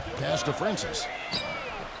 4. Pass to Francis.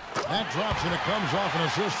 That drops, and it comes off an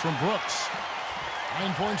assist from Brooks.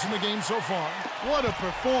 9 points in the game so far. What a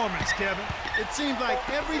performance, Kevin. It seems like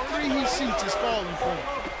every 3 he shoots is falling for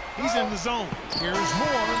him. He's in the zone. Here's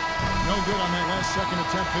more. No good on that last second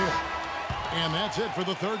attempt there. And that's it for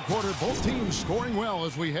the third quarter. Both teams scoring well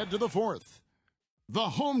as we head to the fourth. The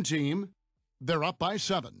home team, they're up by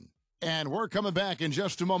 7. And we're coming back in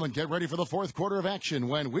just a moment. Get ready for the fourth quarter of action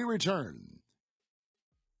when we return.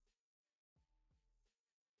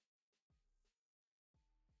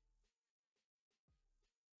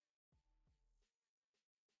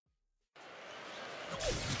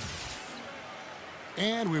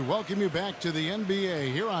 And we welcome you back to the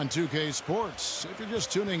NBA here on 2K Sports. If you're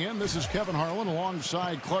just tuning in, this is Kevin Harlan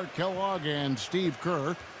alongside Clark Kellogg and Steve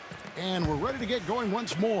Kerr. And we're ready to get going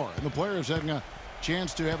once more. And the players having a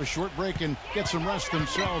chance to have a short break and get some rest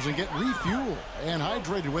themselves and get refueled and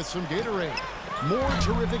hydrated with some Gatorade. More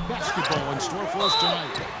terrific basketball in store for us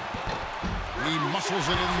tonight. He muscles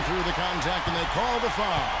it in through the contact, and they call the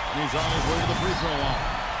foul. And he's on his way to the free throw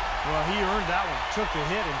line. Well, he earned that one. Took the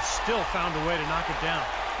hit and still found a way to knock it down.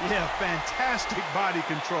 Yeah, fantastic body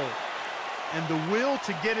control. And the will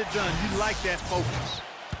to get it done. You like that focus.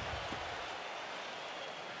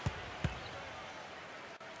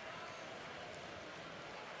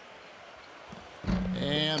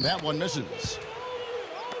 And that one misses.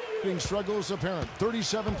 Being struggles apparent.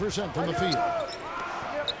 37% from the field.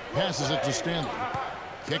 Passes it to Stanley.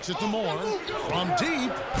 Kicks it to Moore. From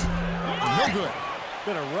deep. No good.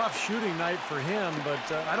 Been a rough shooting night for him, but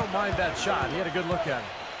I don't mind that shot. He had a good look at it.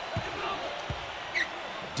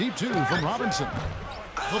 Deep 2 from Robinson.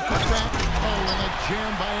 The putback. Oh, and a jam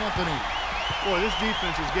by Anthony. Boy, this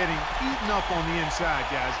defense is getting eaten up on the inside,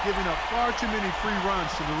 guys. Giving up far too many free runs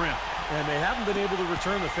to the rim. And they haven't been able to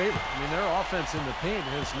return the favor. I mean, their offense in the paint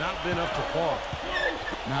has not been up to par.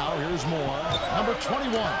 Now here's Moore. Number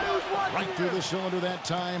 21. Right through the cylinder that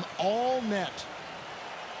time. All net.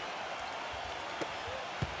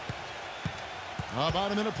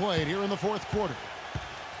 About a minute played here in the fourth quarter.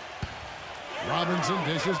 Robinson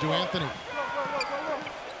dishes to Anthony.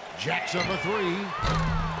 Jacks up a 3.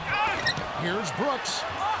 Here's Brooks.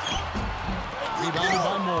 Rebounded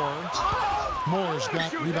by Moore. Moore's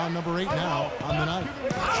got rebound number 8 now on the night.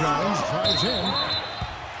 Jones drives in.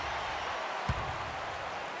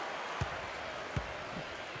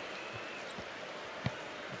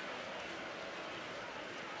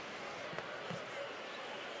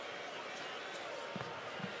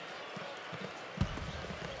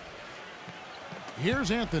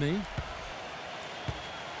 Here's Anthony.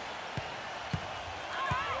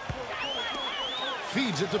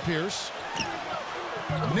 Feeds it to Pierce.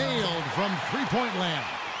 Nailed from three-point land.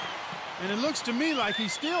 And it looks to me like he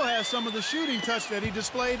still has some of the shooting touch that he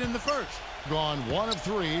displayed in the first. Gone 1 of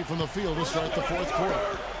 3 from the field to start the fourth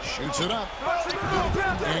quarter. Shoots it up.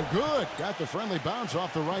 And good. Got the friendly bounce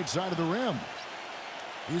off the right side of the rim.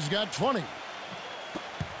 He's got 20.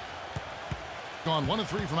 Gone 1 of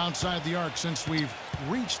 3 from outside the arc since we've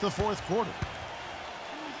reached the fourth quarter.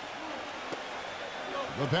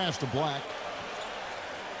 The pass to Black.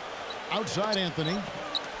 Outside Anthony.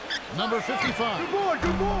 Number 55.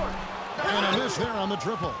 Good boy. And a miss there on the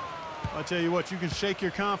triple. I'll tell you what, you can shake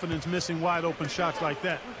your confidence missing wide open shots like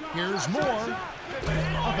that. Here's Moore.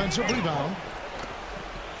 Offensive rebound.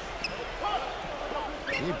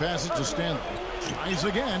 He passes to Stanley. Tries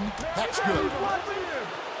again. That's good.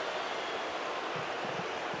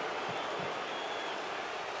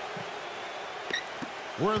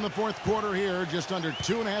 We're in the fourth quarter here. Just under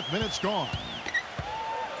 2.5 minutes gone.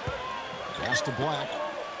 Pass to Black.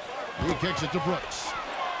 He kicks it to Brooks.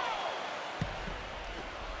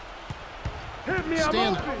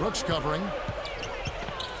 Stanley. Brooks covering.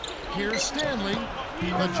 Here's Stanley.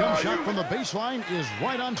 The jump shot from the baseline is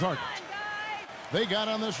right on target. They got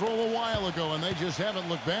on this roll a while ago, and they just haven't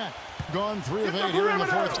looked back. Gone 3 of 8 here in the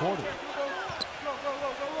fourth quarter.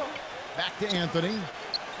 Back to Anthony.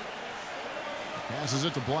 Passes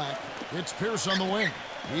it to Black. It's Pierce on the wing.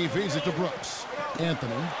 He feeds it to Brooks.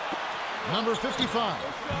 Anthony. Number 55.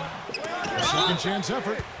 A second chance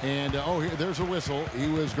effort. And, there's a whistle. He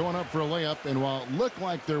was going up for a layup, and while it looked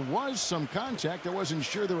like there was some contact, I wasn't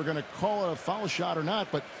sure they were going to call it a foul shot or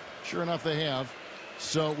not, but sure enough they have.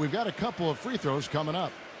 So we've got a couple of free throws coming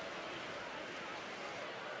up.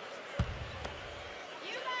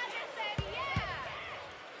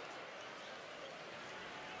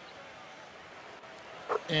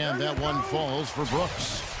 And that one falls for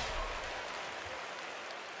Brooks.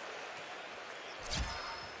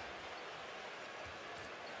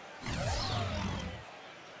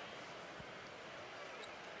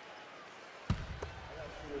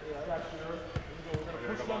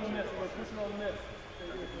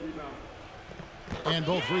 And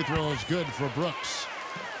both free throws good for Brooks.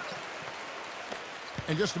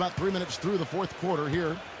 And just about 3 minutes through the fourth quarter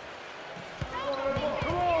here.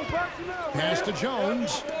 Pass to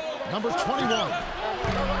Jones. Number 21.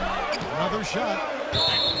 Another shot.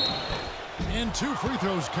 And 2 free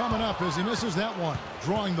throws coming up as he misses that one.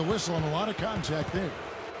 Drawing the whistle and a lot of contact there.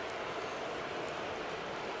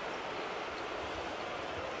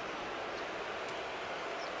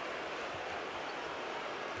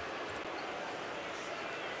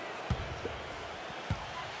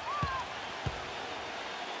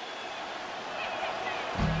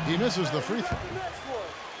 He misses the free throw.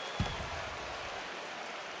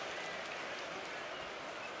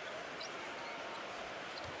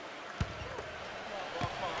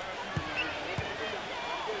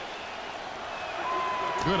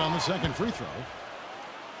 Good on the second free throw.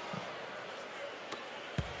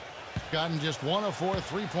 Gotten just 1 of 4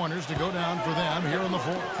 3-pointers to go down for them here in the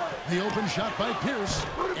fourth. The open shot by Pierce.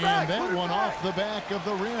 And that one off the back of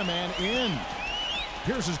the rim and in.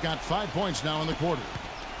 Pierce has got 5 points now in the quarter.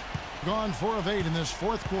 Gone 4 of 8 in this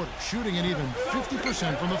fourth quarter, shooting an even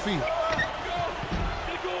 50% from the field.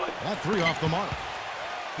 That 3 off the mark.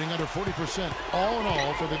 Being under 40% all in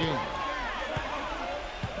all for the game.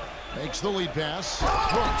 Makes the lead pass.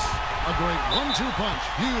 Brooks, a great 1-2 punch.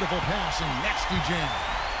 Beautiful pass and nasty jam.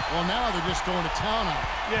 Well, now they're just going to town on it.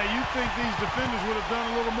 Yeah, you think these defenders would have done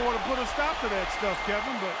a little more to put a stop to that stuff,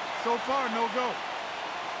 Kevin, but so far, no go.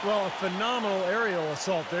 Well, a phenomenal aerial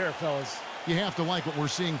assault there, fellas. You have to like what we're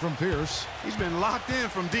seeing from Pierce. He's been locked in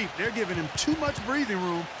from deep. They're giving him too much breathing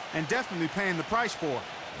room and definitely paying the price for it.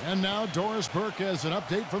 And now Doris Burke has an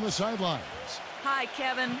update from the sidelines. Hi,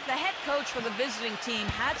 Kevin. The head coach for the visiting team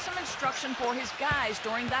had some instruction for his guys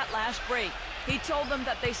during that last break. He told them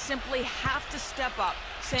that they simply have to step up,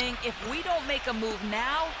 saying if we don't make a move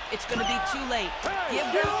now, it's going to be too late. Give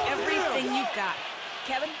them everything you've got.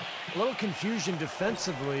 Kevin? A little confusion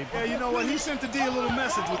defensively. Yeah, you know what? He sent the D a little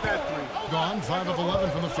message with that 3. Gone 5 of 11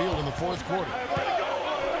 from the field in the fourth quarter.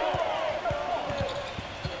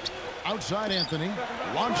 Outside Anthony.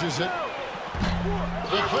 Launches it.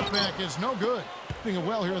 The putback is no good. Doing it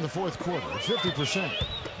well here in the fourth quarter at 50%.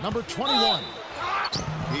 Number 21.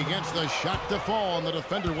 He gets the shot to fall, and the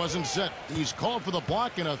defender wasn't set. He's called for the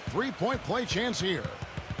block and a 3-point play chance here.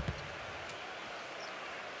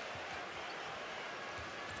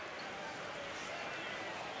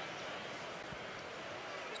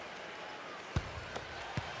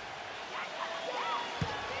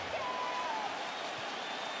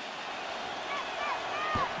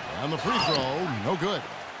 And the free throw, no good.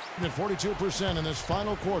 At 42% in this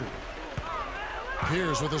final quarter.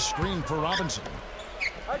 Pierce with a screen for Robinson.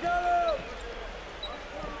 I got him!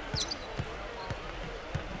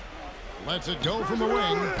 Lets it go from the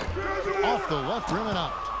wing. Off the left rim and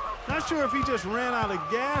out. Not sure if he just ran out of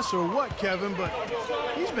gas or what, Kevin, but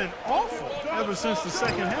he's been awful ever since the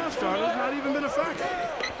second half started. Not even been a factor.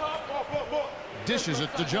 Dishes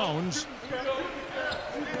it to Jones.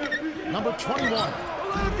 Number 21.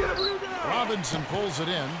 Robinson pulls it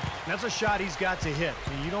in. That's a shot he's got to hit.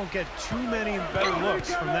 You don't get too many better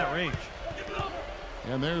looks from that range.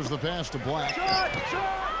 And there's the pass to Black.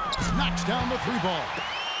 Knocks down the 3-ball.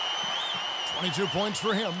 22 points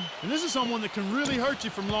for him. And this is someone that can really hurt you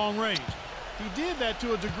from long range. He did that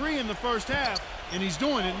to a degree in the first half, and he's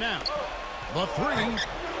doing it now. The 3.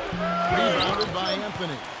 Rebounded by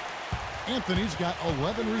Anthony. Anthony's got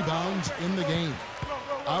 11 rebounds in the game.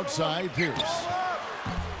 Outside Pierce.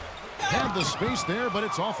 Had the space there, but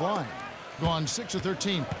it's offline. Gone 6 of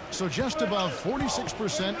 13, so just above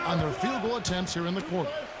 46% on their field goal attempts here in the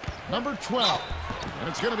quarter. Number 12. And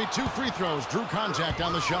it's going to be 2 free throws. Drew contact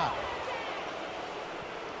on the shot.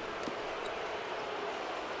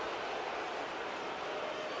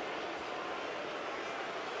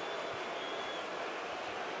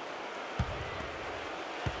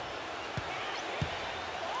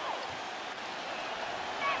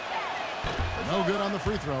 No good on the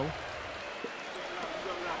free throw.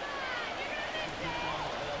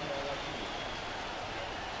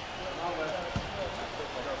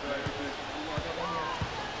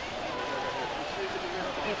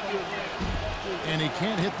 And he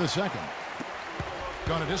can't hit the second.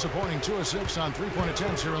 Gone a disappointing 2 of 6 on 3-point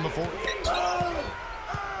attempts here in the fourth.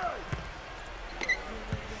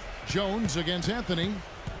 Jones against Anthony.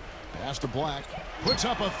 Pass to Black. Puts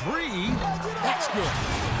up a 3. That's good.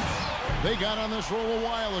 They got on this roll a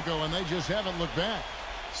while ago, and they just haven't looked back.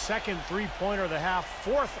 Second three-pointer of the half,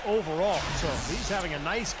 4th overall. So he's having a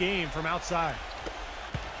nice game from outside.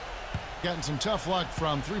 Gotten some tough luck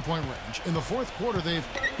from 3-point range. In the fourth quarter, they've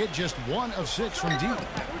hit just 1 of 6 from deep.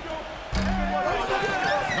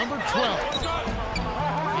 Number 12.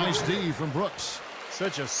 Nice D from Brooks.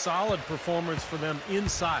 Such a solid performance for them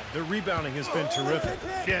inside. Their rebounding has been terrific.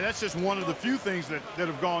 Yeah, that's just one of the few things that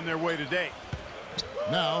have gone their way today.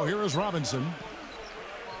 Now, here is Robinson.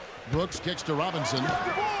 Brooks kicks to Robinson.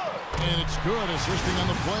 And it's good. Assisting on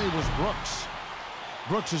the play was Brooks.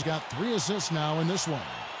 Brooks has got 3 assists now in this one.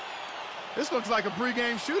 This looks like a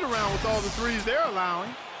pregame shoot-around with all the threes they're allowing.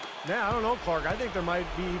 Now, I don't know, Clark. I think there might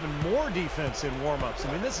be even more defense in warm-ups.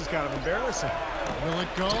 I mean, this is kind of embarrassing. Will it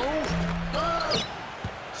go?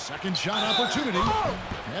 Second shot opportunity.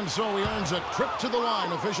 And so he earns a trip to the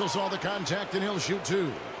line. Official saw the contact, and he'll shoot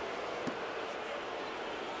 2.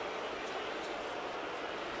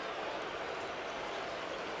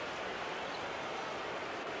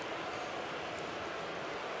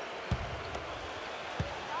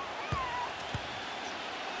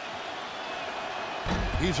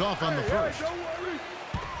 He's off on the first.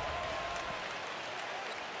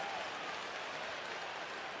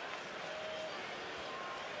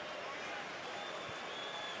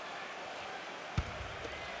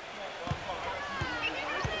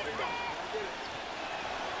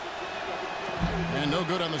 And no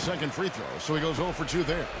good on the second free throw, so he goes 0 for 2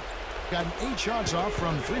 there. Got 8 shots off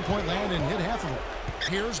from 3-point land and hit half of it.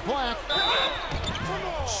 Here's Black.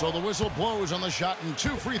 So the whistle blows on the shot and 2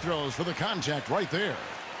 free throws for the contact right there.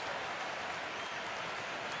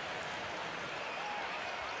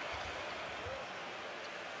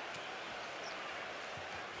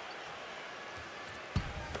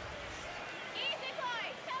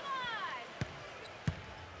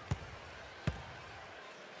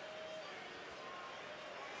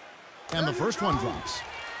 And the first one drops.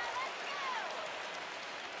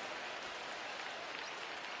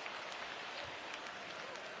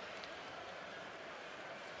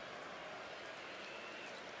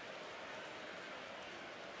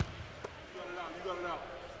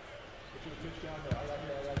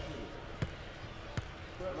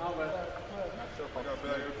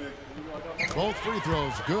 Both free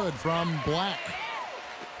throws good from Black.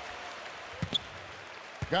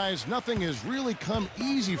 Guys, nothing has really come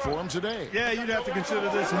easy for him today. Yeah, you'd have to consider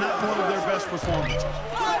this not one of their best performances.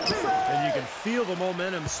 And you can feel the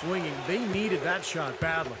momentum swinging. They needed that shot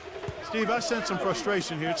badly. Steve, I sense some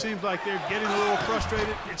frustration here. It seems like they're getting a little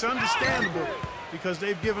frustrated. It's understandable because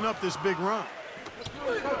they've given up this big run.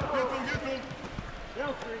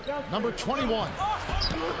 Number 21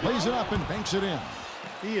 plays it up and banks it in.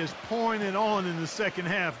 He is pouring it on in the second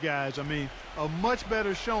half, guys. I mean, a much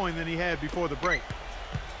better showing than he had before the break.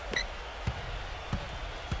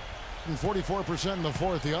 44% in the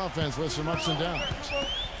fourth. The offense with some ups and downs.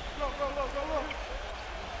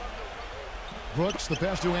 Brooks, the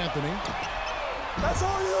pass to Anthony. That's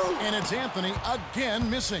all you. And it's Anthony again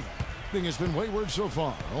missing. Thing has been wayward so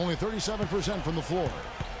far. Only 37% from the floor.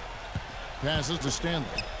 Passes to Stanley.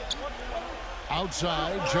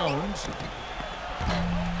 Outside, Jones.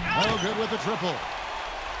 No good with the triple.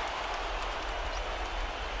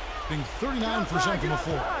 Being 39% from the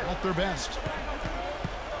floor. Not their best.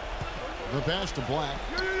 The pass to Black.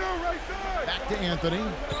 Back to Anthony.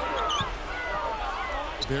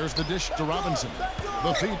 There's the dish to Robinson.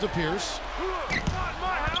 The feed to Pierce.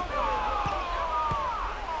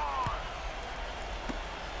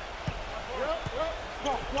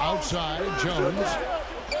 Outside, Jones.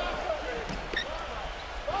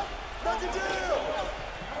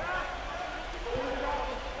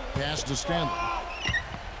 Pass to Stanley.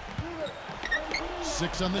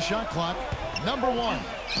 6 on the shot clock. Number 1.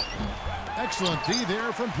 Excellent D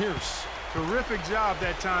there from Pierce. Terrific job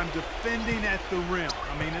that time defending at the rim.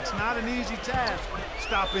 I mean, it's not an easy task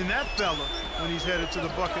stopping that fella when he's headed to the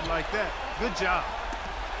bucket like that. Good job.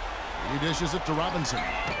 He dishes it to Robinson.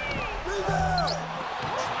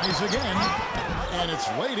 Tries again, and it's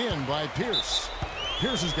laid in by Pierce.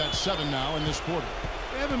 Pierce has got 7 now in this quarter.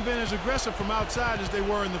 They haven't been as aggressive from outside as they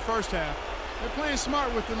were in the first half. They're playing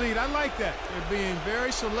smart with the lead. I like that. They're being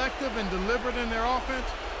very selective and deliberate in their offense.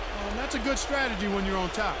 That's a good strategy when you're on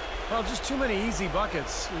top. Well, just too many easy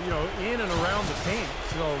buckets, you know, in and around the paint.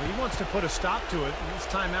 So he wants to put a stop to it. And this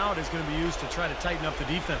timeout is going to be used to try to tighten up the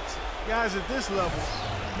defense. Guys at this level,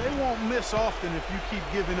 they won't miss often if you keep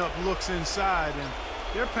giving up looks inside, and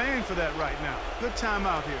they're paying for that right now. Good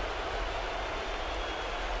timeout here.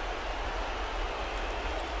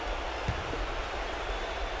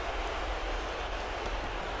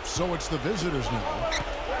 So it's the visitors now,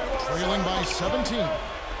 trailing by 17.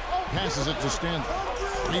 Passes it to Stanley.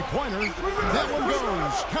 Three-pointer. That one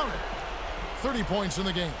goes. Count it. 30 points in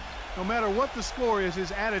the game. No matter what the score is,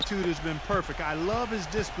 his attitude has been perfect. I love his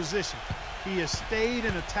disposition. He has stayed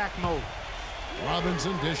in attack mode.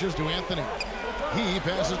 Robinson dishes to Anthony. He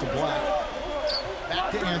passes to Black.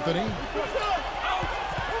 Back to Anthony.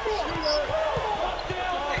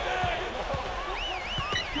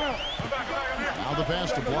 Now the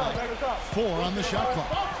pass to Black. 4 on the shot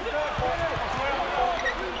clock.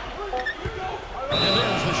 And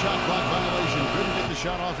there's the shot clock violation. Couldn't get the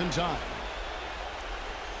shot off in time.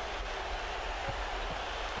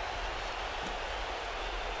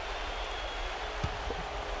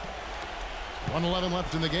 .111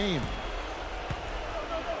 left in the game.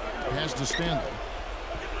 Pass to Stanley.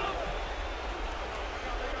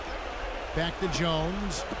 Back to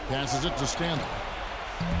Jones. Passes it to Stanley.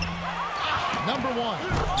 Number 1.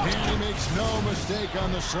 And he makes no mistake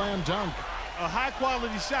on the slam dunk. A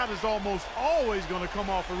high-quality shot is almost always going to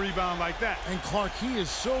come off a rebound like that. And Clark, he is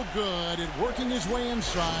so good at working his way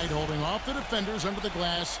inside, holding off the defenders under the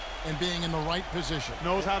glass, and being in the right position.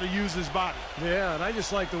 Knows how to use his body. Yeah, and I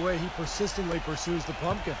just like the way he persistently pursues the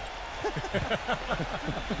pumpkin.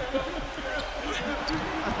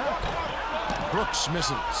 Brooks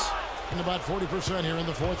misses. And about 40% here in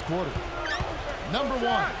the fourth quarter. Number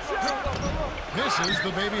 1. Misses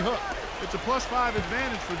the baby hook. It's a +5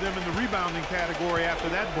 advantage for them in the rebounding category after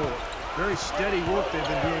that board. Very steady work they've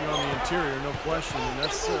been doing on the interior, no question. And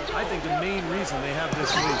that's, I think, the main reason they have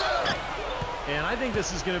this lead. And I think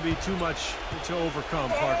this is going to be too much to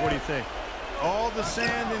overcome, Clark. What do you think? All the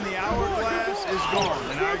sand in the hourglass is gone,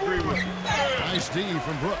 and I agree with you. Nice D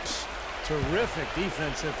from Brooks. Terrific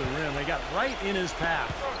defense at the rim. They got right in his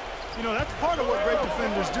path. You know, that's part of what great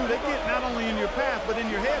defenders do. They get not only in your path, but in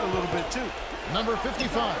your head a little bit, too. Number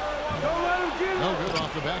 55. No good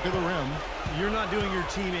off the back of the rim. You're not doing your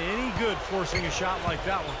team any good forcing a shot like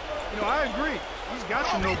that one. You know, I agree. He's got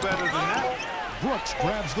to know better than that. Brooks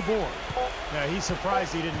grabs the board. Yeah, he's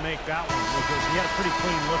surprised he didn't make that one because he had a pretty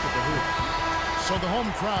clean look at the hoop. So the home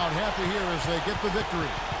crowd happy here as they get the victory.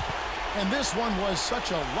 And this one was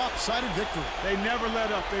such a lopsided victory. They never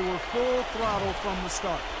let up. They were full throttle from the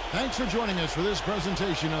start. Thanks for joining us for this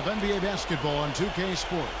presentation of NBA basketball on 2K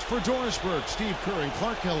Sports. For Doris Burke, Steve Curry,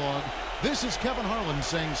 Clark Kellogg, this is Kevin Harlan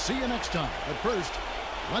saying see you next time. But first,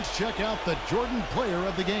 let's check out the Jordan player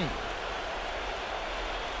of the game.